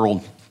Mouse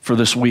World for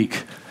this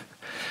week.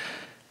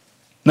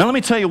 Now, let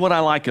me tell you what I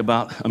like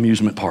about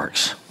amusement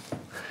parks.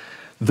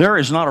 There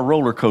is not a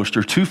roller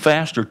coaster too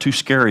fast or too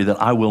scary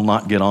that I will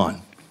not get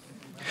on.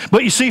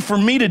 But you see, for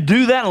me to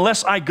do that,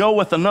 unless I go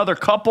with another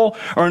couple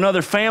or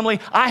another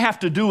family, I have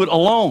to do it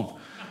alone.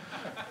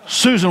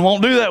 Susan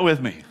won't do that with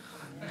me.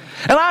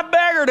 And I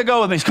beg her to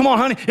go with me. Come on,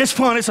 honey, it's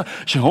fun. She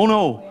said, oh,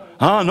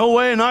 no. No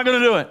way, not going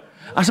to do it.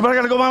 I said, but I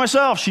got to go by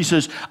myself. She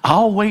says,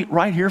 I'll wait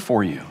right here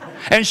for you.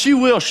 And she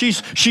will.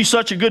 She's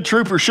such a good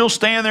trooper. She'll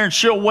stand there and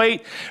she'll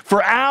wait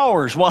for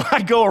hours while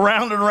I go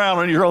around and around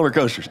on these roller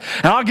coasters.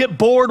 And I'll get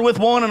bored with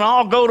one and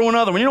I'll go to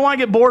another one. You know why I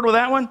get bored with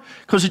that one?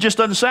 Because it just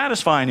doesn't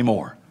satisfy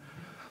anymore.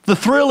 The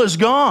thrill is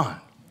gone.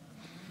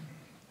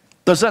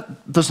 Does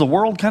the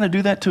world kind of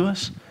do that to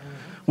us?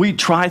 We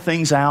try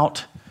things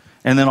out,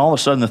 and then all of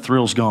a sudden the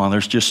thrill's gone.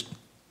 There's just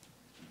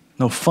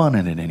no fun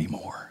in it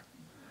anymore.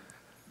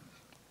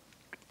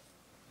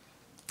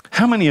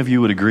 How many of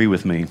you would agree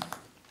with me?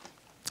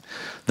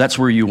 That's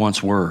where you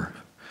once were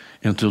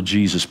until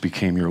Jesus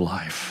became your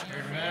life.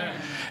 Amen.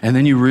 And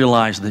then you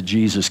realize that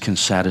Jesus can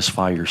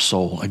satisfy your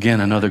soul. Again,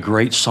 another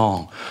great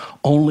song.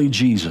 Only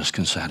Jesus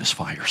can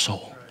satisfy your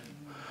soul.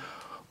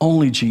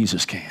 Only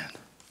Jesus can.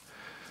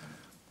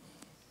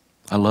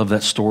 I love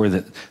that story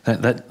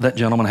that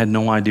gentleman had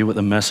no idea what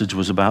the message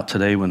was about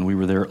today when we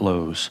were there at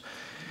Lowe's.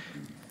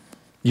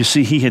 You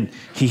see, he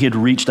had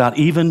reached out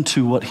even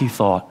to what he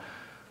thought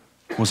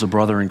was a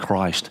brother in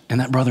Christ, and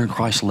that brother in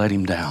Christ let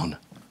him down.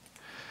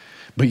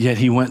 But yet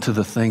he went to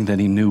the thing that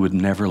he knew would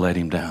never let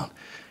him down.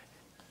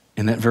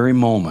 In that very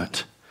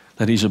moment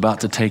that he's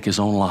about to take his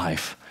own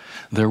life,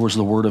 there was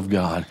the Word of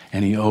God,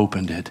 and he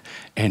opened it,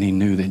 and he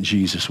knew that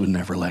Jesus would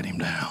never let him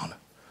down.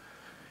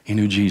 He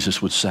knew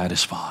Jesus would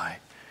satisfy.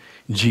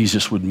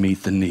 Jesus would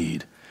meet the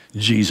need.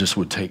 Jesus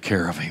would take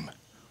care of him.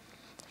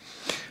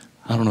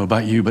 I don't know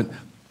about you, but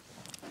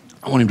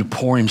I want him to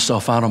pour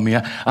himself out on me.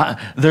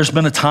 There's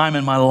been a time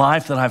in my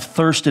life that I've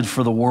thirsted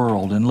for the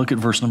world. And look at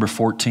verse number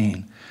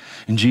 14.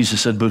 And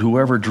Jesus said, but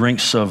whoever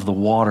drinks of the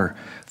water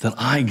that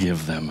I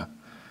give them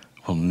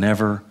will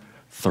never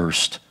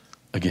thirst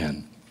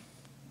again.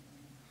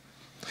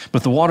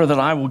 But the water that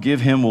I will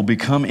give him will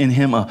become in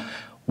him a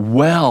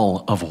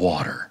well of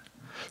water,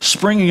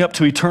 springing up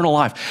to eternal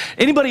life.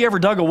 Anybody ever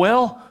dug a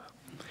well?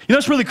 You know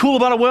what's really cool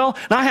about a well?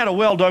 Now, I had a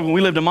well dug when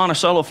we lived in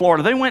Monticello,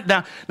 Florida. They went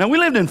down. Now, we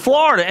lived in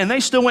Florida, and they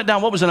still went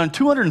down, what was it, on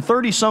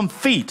 230-some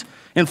feet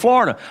in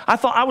Florida.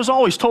 I was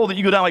always told that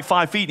you go down like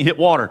 5 feet and hit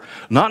water.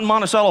 Not in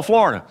Monticello,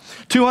 Florida.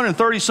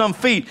 230-some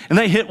feet, and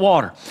they hit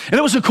water. And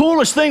it was the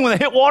coolest thing when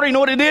they hit water. You know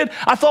what it did?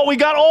 I thought we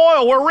got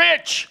oil. We're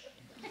rich.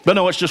 But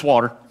no, it's just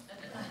water.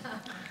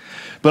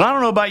 But I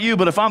don't know about you,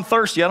 but if I'm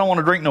thirsty, I don't want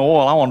to drink no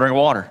oil. I want to drink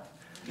water.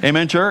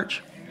 Amen,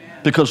 church? Amen.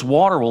 Because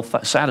water will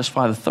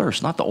satisfy the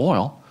thirst, not the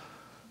oil.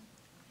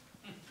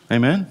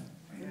 Amen?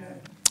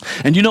 Amen?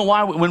 And you know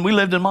why? When we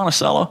lived in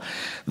Monticello,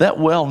 that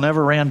well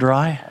never ran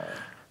dry.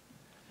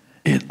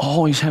 It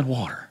always had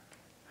water.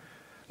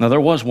 Now,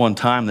 there was one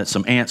time that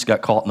some ants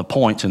got caught in the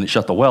points and it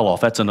shut the well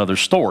off. That's another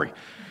story.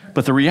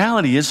 But the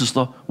reality is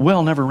the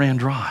well never ran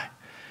dry.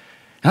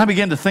 And I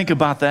began to think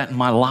about that in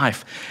my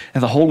life.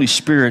 And the Holy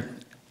Spirit,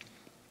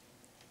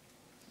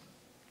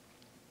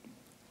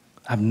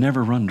 I've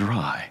never run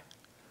dry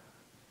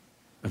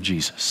of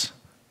Jesus.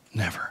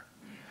 Never.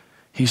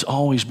 He's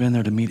always been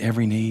there to meet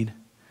every need.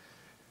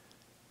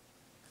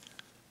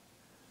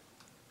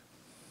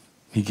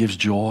 He gives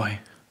joy,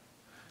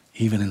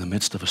 even in the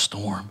midst of a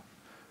storm.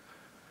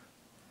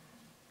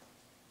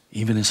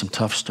 Even in some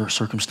tough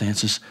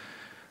circumstances,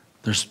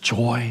 there's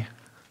joy.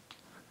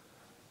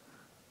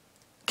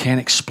 Can't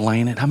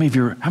explain it. How many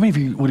of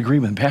you would agree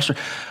with me? Pastor,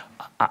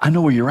 I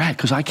know where you're at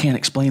because I can't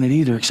explain it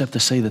either except to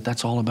say that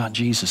that's all about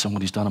Jesus and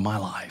what he's done in my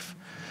life.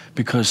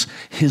 Because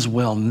his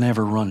well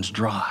never runs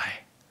dry.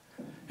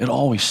 It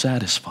always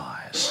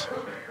satisfies.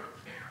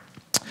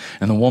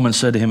 And the woman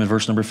said to him in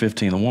verse number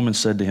 15, the woman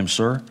said to him,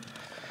 "Sir,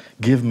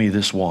 give me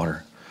this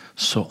water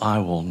so I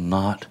will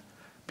not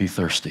be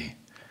thirsty,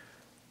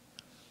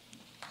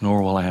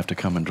 nor will I have to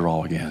come and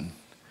draw again."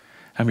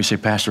 How many say,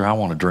 "Pastor, I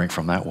want to drink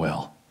from that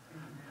well.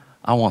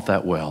 I want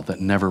that well that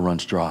never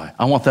runs dry.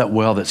 I want that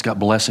well that's got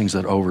blessings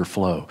that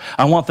overflow.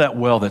 I want that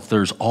well that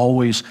there's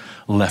always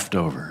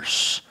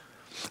leftovers."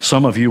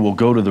 Some of you will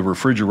go to the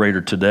refrigerator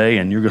today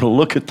and you're going to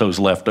look at those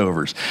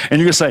leftovers and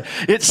you're going to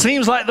say, "It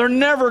seems like they're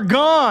never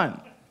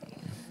gone."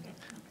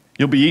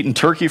 You'll be eating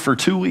turkey for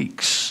 2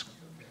 weeks.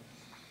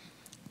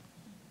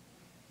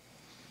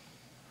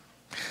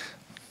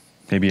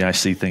 Maybe I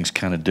see things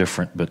kind of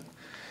different, but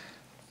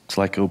it's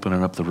like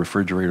opening up the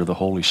refrigerator of the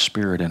Holy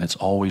Spirit and it's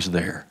always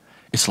there.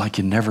 It's like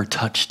you never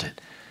touched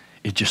it.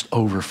 It just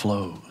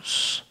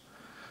overflows.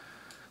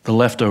 The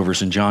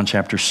leftovers in John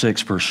chapter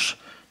 6, verse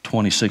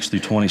 26 through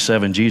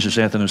 27, Jesus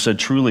answered them and said,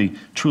 "Truly,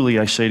 truly,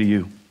 I say to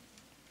you,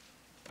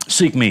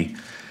 seek me,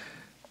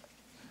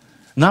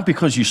 not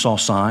because you saw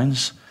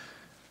signs,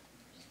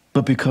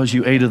 but because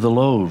you ate of the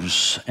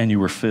loaves and you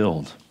were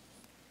filled."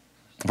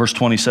 Verse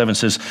 27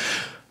 says,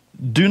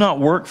 "Do not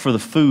work for the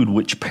food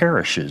which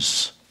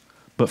perishes,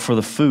 but for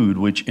the food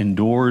which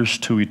endures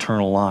to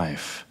eternal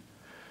life,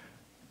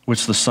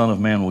 which the Son of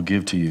Man will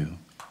give to you.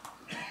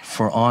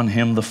 For on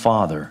him the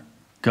Father,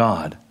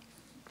 God,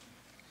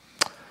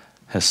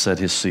 has set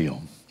his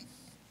seal."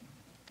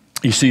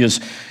 You see, as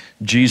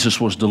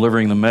Jesus was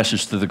delivering the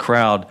message to the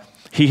crowd,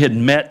 he had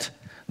met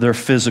their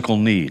physical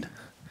need.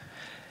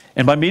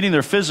 And by meeting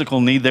their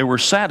physical need, they were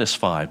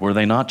satisfied. Were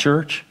they not,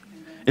 church?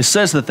 It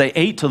says that they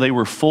ate till they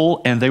were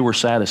full and they were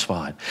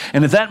satisfied.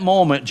 And at that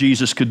moment,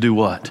 Jesus could do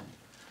what?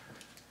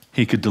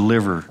 He could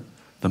deliver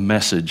the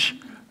message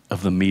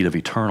of the meat of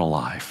eternal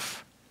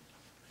life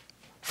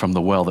from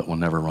the well that will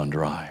never run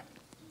dry.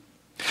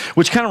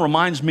 Which kind of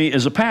reminds me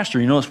as a pastor,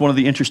 you know, it's one of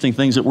the interesting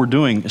things that we're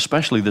doing,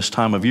 especially this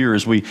time of year,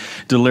 as we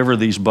deliver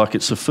these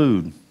buckets of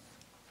food.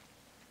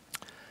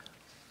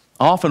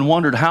 I often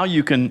wondered how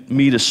you can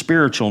meet a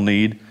spiritual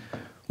need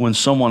when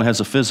someone has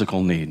a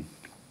physical need.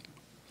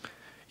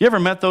 You ever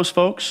met those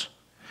folks?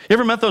 You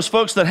ever met those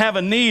folks that have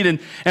a need and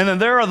then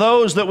there are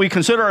those that we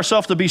consider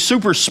ourselves to be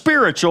super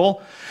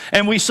spiritual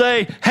and we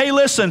say, "Hey,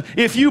 listen,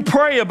 if you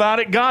pray about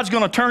it, God's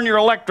going to turn your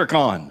electric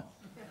on."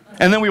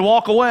 And then we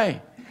walk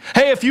away.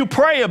 "Hey, if you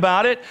pray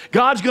about it,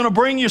 God's going to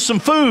bring you some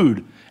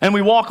food." And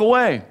we walk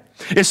away.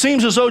 It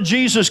seems as though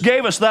Jesus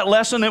gave us that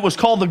lesson. It was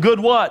called the good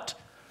what?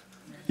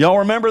 Y'all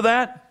remember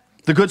that?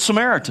 The Good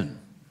Samaritan.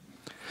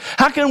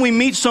 How can we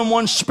meet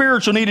someone's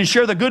spiritual need and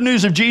share the good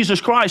news of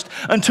Jesus Christ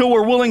until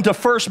we're willing to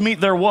first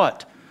meet their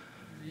what?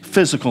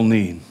 Physical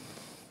need.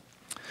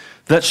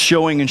 That's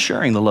showing and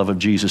sharing the love of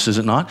Jesus, is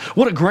it not?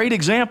 What a great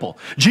example.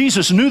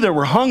 Jesus knew they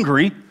were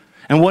hungry,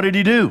 and what did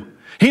he do?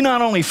 He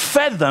not only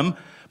fed them,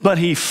 but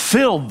he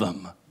filled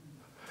them.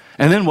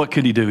 And then what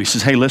could he do? He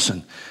says, "Hey,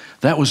 listen,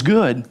 that was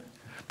good,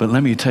 but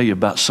let me tell you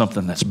about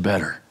something that's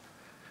better.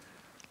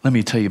 Let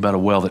me tell you about a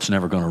well that's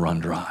never going to run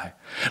dry.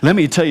 Let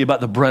me tell you about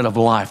the bread of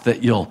life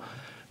that you'll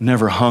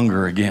never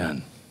hunger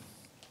again."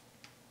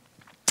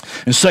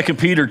 In 2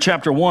 Peter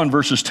chapter 1,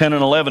 verses 10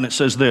 and 11, it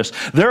says this,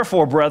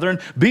 "Therefore, brethren,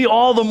 be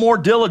all the more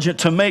diligent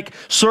to make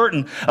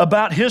certain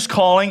about his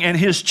calling and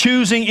his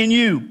choosing in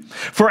you.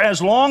 For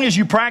as long as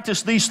you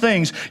practice these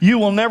things, you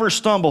will never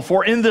stumble.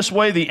 For in this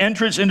way, the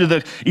entrance into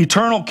the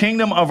eternal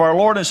kingdom of our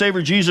Lord and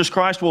Savior Jesus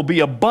Christ will be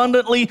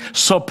abundantly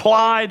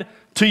supplied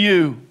to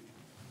you."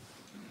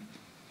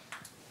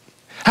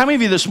 How many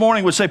of you this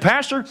morning would say,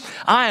 "Pastor,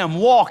 I am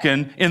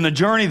walking in the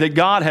journey that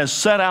God has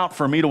set out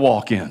for me to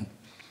walk in"?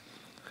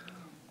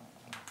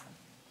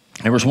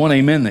 There was one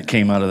amen that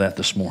came out of that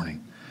this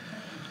morning.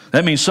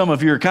 That means some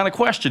of you are kind of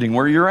questioning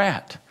where you're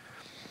at.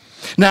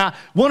 Now,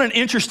 what an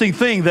interesting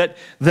thing that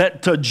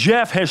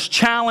Jeff has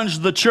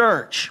challenged the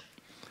church,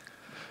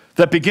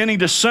 that beginning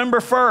December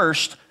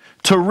 1st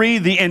to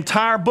read the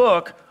entire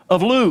book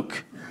of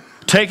Luke,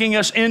 taking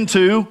us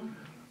into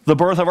the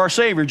birth of our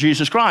Savior,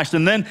 Jesus Christ.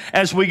 And then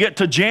as we get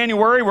to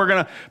January, we're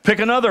going to pick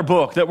another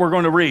book that we're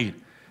going to read.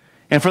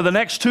 and for the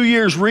next 2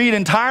 years read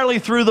entirely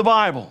through the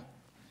Bible.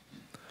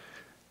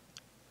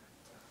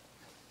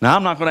 Now,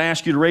 I'm not going to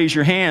ask you to raise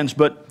your hands,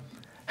 but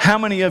how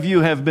many of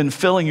you have been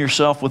filling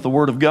yourself with the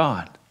Word of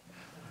God?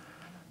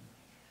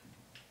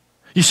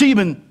 You see,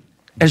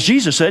 as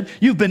Jesus said,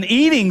 you've been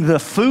eating the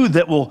food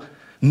that will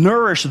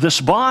nourish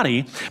this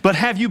body, but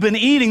have you been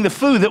eating the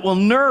food that will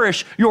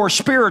nourish your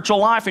spiritual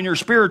life and your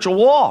spiritual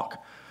walk?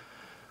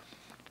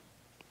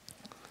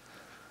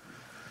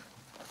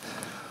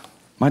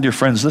 My dear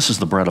friends, this is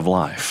the bread of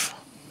life.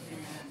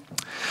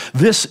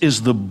 This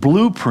is the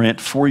blueprint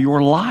for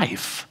your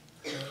life.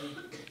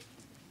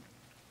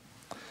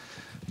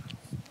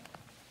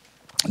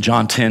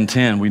 John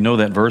 10:10, we know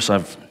that verse.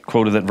 I've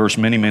quoted that verse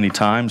many, many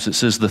times. It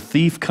says, the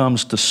thief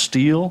comes to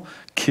steal,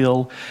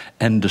 kill,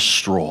 and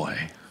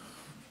destroy.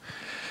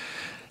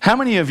 How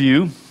many of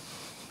you,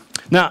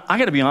 now I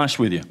got to be honest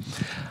with you,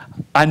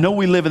 I know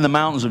we live in the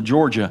mountains of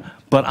Georgia,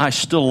 but I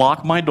still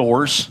lock my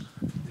doors.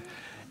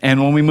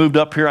 And when we moved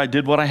up here, I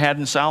did what I had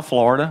in South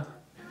Florida.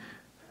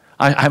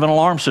 I have an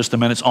alarm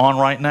system, and it's on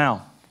right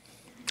now.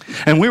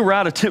 And we were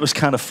out it was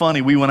kind of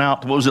funny. We went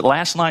out, what was it,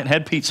 last night?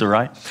 Had pizza,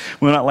 right?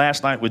 We went out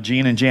last night with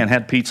Jean and Jan,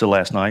 had pizza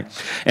last night.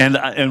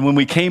 And when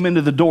we came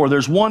into the door,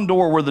 there's one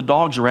door where the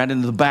dogs are at,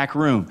 into the back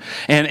room.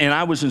 And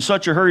I was in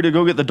such a hurry to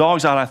go get the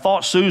dogs out. I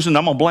thought Susan,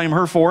 I'm going to blame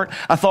her for it.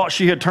 I thought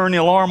she had turned the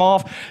alarm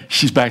off.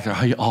 She's back there.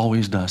 He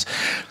always does.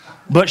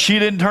 But she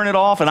didn't turn it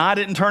off, and I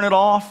didn't turn it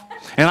off.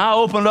 And I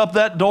opened up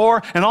that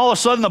door, and all of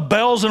a sudden the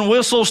bells and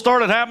whistles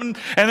started happening,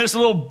 and this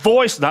little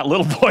voice, not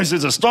little voice,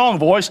 it's a strong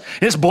voice,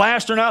 it's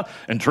blasting out,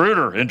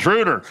 intruder,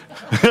 intruder.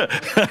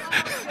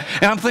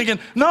 And I'm thinking,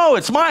 no,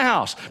 it's my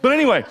house. But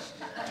anyway,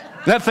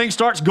 that thing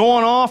starts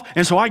going off,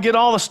 and so I get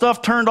all the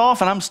stuff turned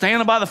off, and I'm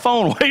standing by the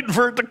phone waiting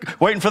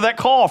for that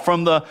call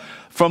from the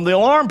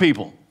alarm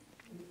people.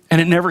 And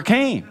it never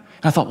came.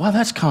 And I thought, well,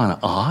 that's kind of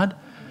odd.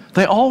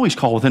 They always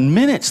call. Within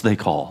minutes they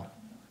call.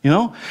 You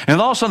know?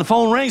 And all of a sudden the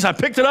phone rings. I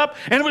picked it up,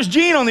 and it was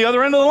Gene on the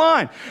other end of the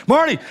line.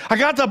 Marty, I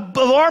got the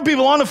alarm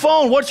people on the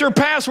phone. What's your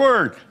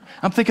password?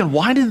 I'm thinking,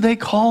 why did they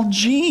call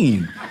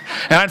Gene?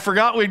 And I'd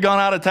forgot we'd gone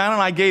out of town,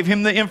 and I gave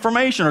him the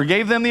information, or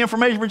gave them the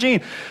information for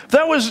Gene.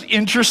 That was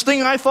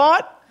interesting, I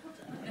thought.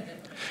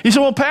 He said,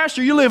 well,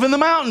 Pastor, you live in the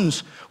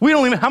mountains. We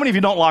don't even, how many of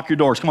you don't lock your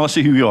doors? Come on, let's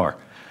see who you are.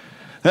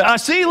 I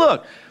see,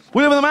 look,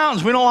 we live in the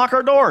mountains. We don't lock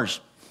our doors.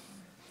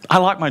 I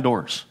lock my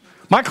doors.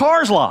 My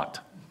car's locked.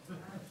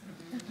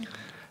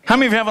 How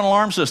many of you have an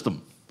alarm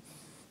system?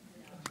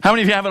 How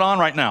many of you have it on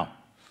right now?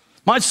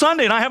 Mine's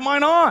Sunday, and I have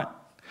mine on.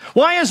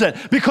 Why is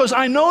that? Because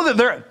I know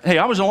that hey,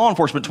 I was in law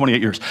enforcement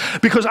 28 years.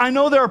 Because I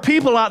know there are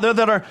people out there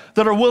that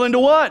are willing to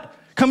what?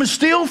 Come and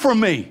steal from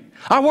me.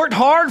 I worked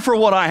hard for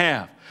what I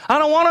have. I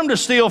don't want them to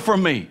steal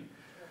from me.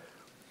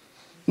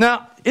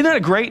 Now, isn't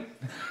that great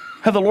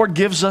how the Lord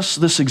gives us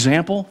this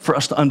example for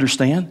us to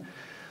understand?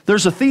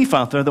 There's a thief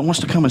out there that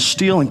wants to come and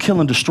steal and kill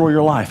and destroy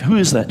your life. Who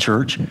is that,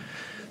 church?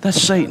 That's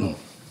Satan.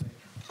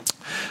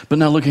 But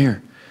now look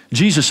here.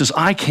 Jesus says,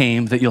 I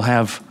came that you'll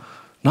have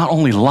not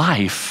only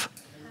life,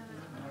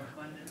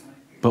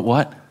 but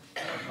what?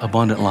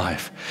 Abundant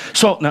life.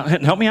 So now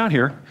help me out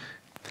here.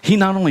 He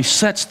not only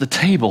sets the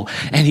table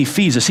and he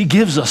feeds us, he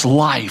gives us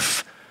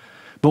life.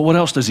 But what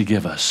else does he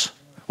give us?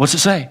 What's it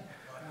say?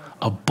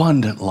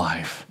 Abundant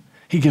life.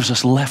 He gives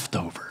us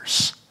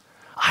leftovers.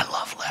 I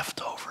love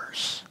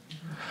leftovers.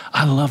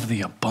 I love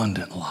the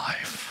abundant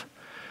life.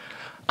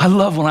 I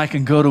love when I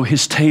can go to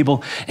his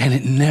table and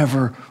it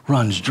never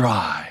runs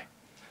dry.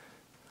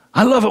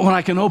 I love it when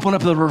I can open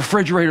up the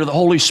refrigerator of the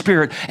Holy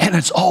Spirit and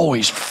it's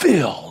always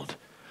filled.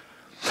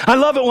 I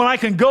love it when I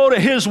can go to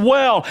his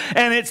well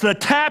and the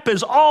tap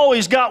has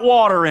always got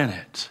water in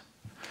it.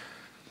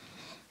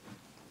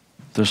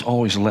 There's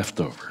always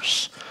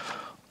leftovers.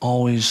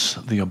 Always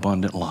the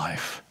abundant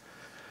life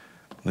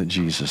that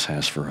Jesus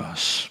has for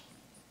us.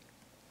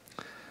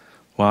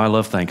 Well, I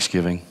love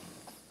Thanksgiving.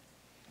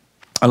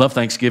 I love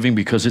Thanksgiving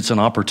because it's an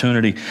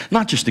opportunity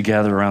not just to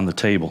gather around the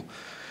table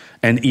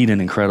and eat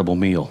an incredible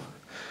meal,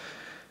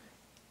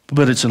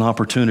 but it's an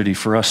opportunity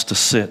for us to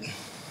sit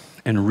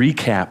and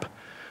recap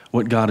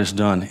what God has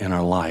done in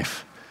our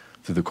life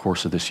through the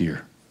course of this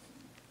year.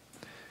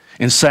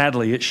 And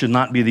sadly, it should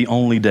not be the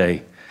only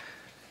day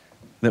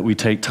that we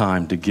take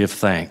time to give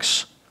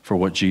thanks for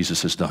what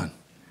Jesus has done.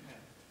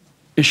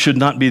 It should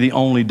not be the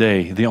only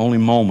day, the only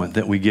moment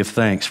that we give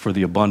thanks for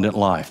the abundant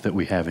life that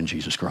we have in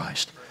Jesus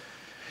Christ.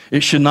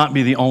 It should not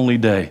be the only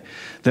day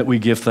that we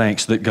give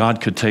thanks that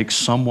God could take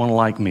someone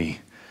like me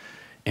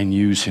and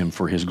use him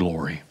for his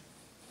glory.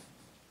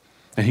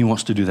 And he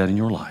wants to do that in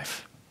your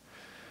life.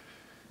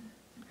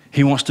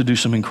 He wants to do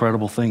some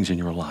incredible things in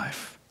your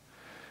life.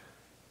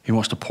 He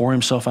wants to pour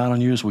himself out on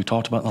you, as we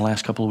talked about in the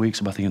last couple of weeks,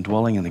 about the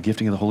indwelling and the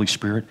gifting of the Holy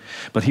Spirit.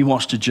 But he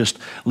wants to just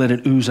let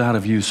it ooze out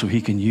of you so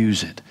he can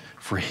use it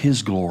for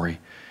his glory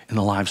in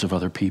the lives of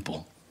other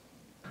people.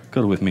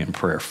 Go with me in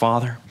prayer.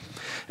 Father,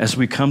 as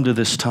we come to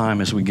this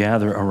time, as we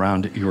gather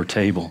around your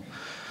table,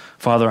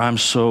 Father, I'm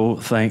so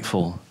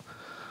thankful,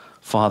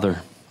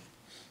 Father,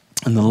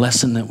 in the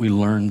lesson that we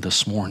learned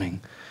this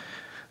morning,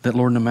 that,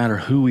 Lord, no matter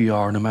who we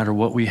are, no matter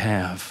what we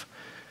have,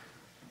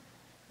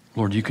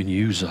 Lord, you can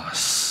use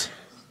us.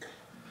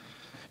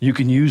 You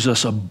can use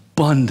us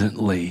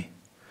abundantly.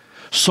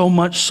 So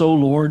much so,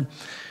 Lord,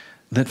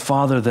 that,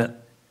 Father,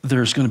 that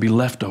there's going to be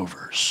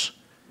leftovers.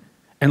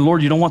 And,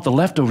 Lord, you don't want the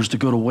leftovers to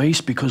go to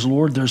waste because,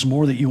 Lord, there's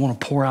more that you want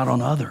to pour out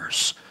on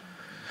others.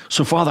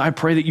 So, Father, I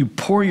pray that you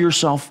pour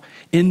yourself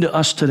into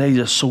us today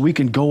just so we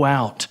can go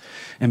out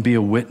and be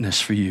a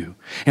witness for you.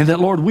 And that,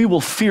 Lord, we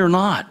will fear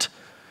not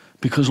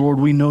because, Lord,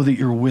 we know that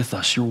you're with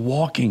us. You're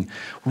walking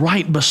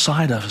right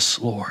beside us,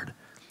 Lord,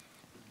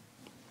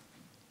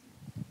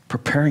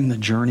 preparing the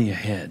journey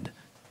ahead.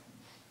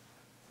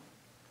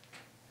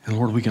 And,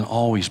 Lord, we can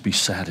always be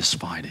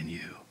satisfied in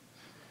you.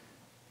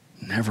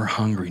 Never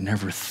hungry,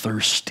 never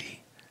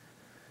thirsty.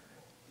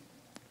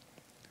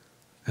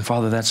 And,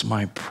 Father, that's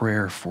my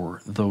prayer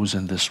for those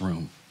in this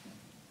room.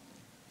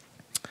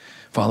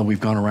 Father, we've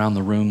gone around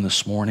the room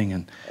this morning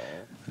and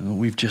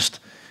we've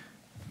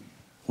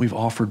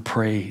offered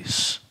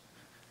praise.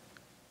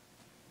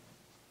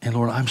 And,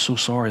 Lord, I'm so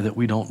sorry that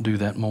we don't do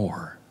that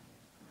more.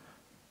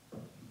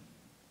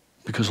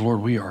 Because,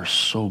 Lord, we are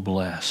so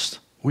blessed.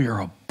 We are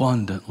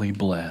abundantly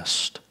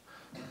blessed.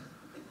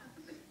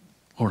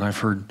 Lord, I've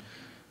heard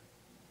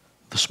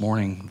this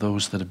morning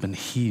those that have been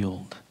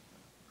healed.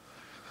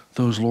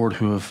 Those, Lord,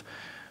 who have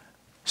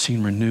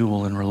seen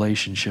renewal in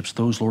relationships.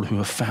 Those, Lord, who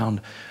have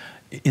found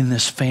in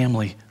this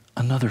family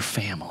another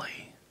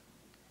family.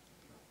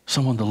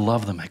 Someone to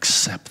love them,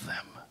 accept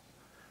them,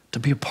 to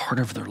be a part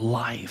of their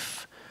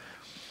life.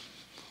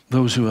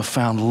 Those who have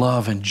found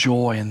love and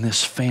joy in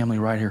this family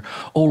right here.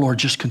 Oh, Lord,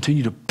 just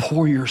continue to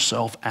pour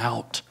yourself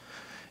out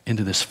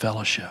into this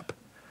fellowship.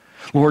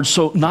 Lord,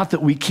 so not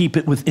that we keep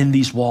it within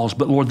these walls,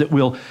 but, Lord, that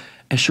we'll,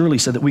 as Shirley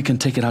said, that we can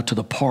take it out to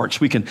the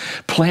parks. We can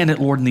plant it,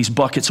 Lord, in these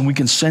buckets, and we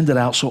can send it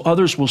out so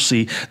others will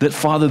see that,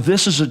 Father,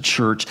 this is a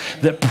church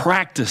that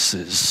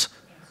practices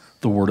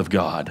the Word of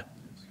God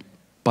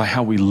by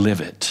how we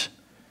live it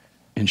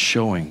in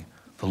showing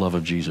the love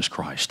of Jesus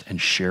Christ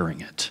and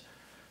sharing it.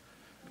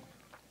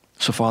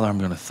 So, Father, I'm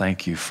going to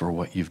thank you for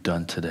what you've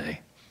done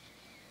today.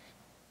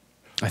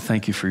 I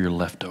thank you for your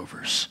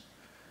leftovers.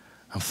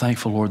 I'm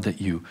thankful, Lord,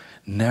 that you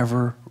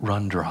never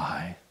run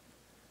dry.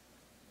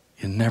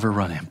 You never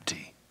run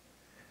empty.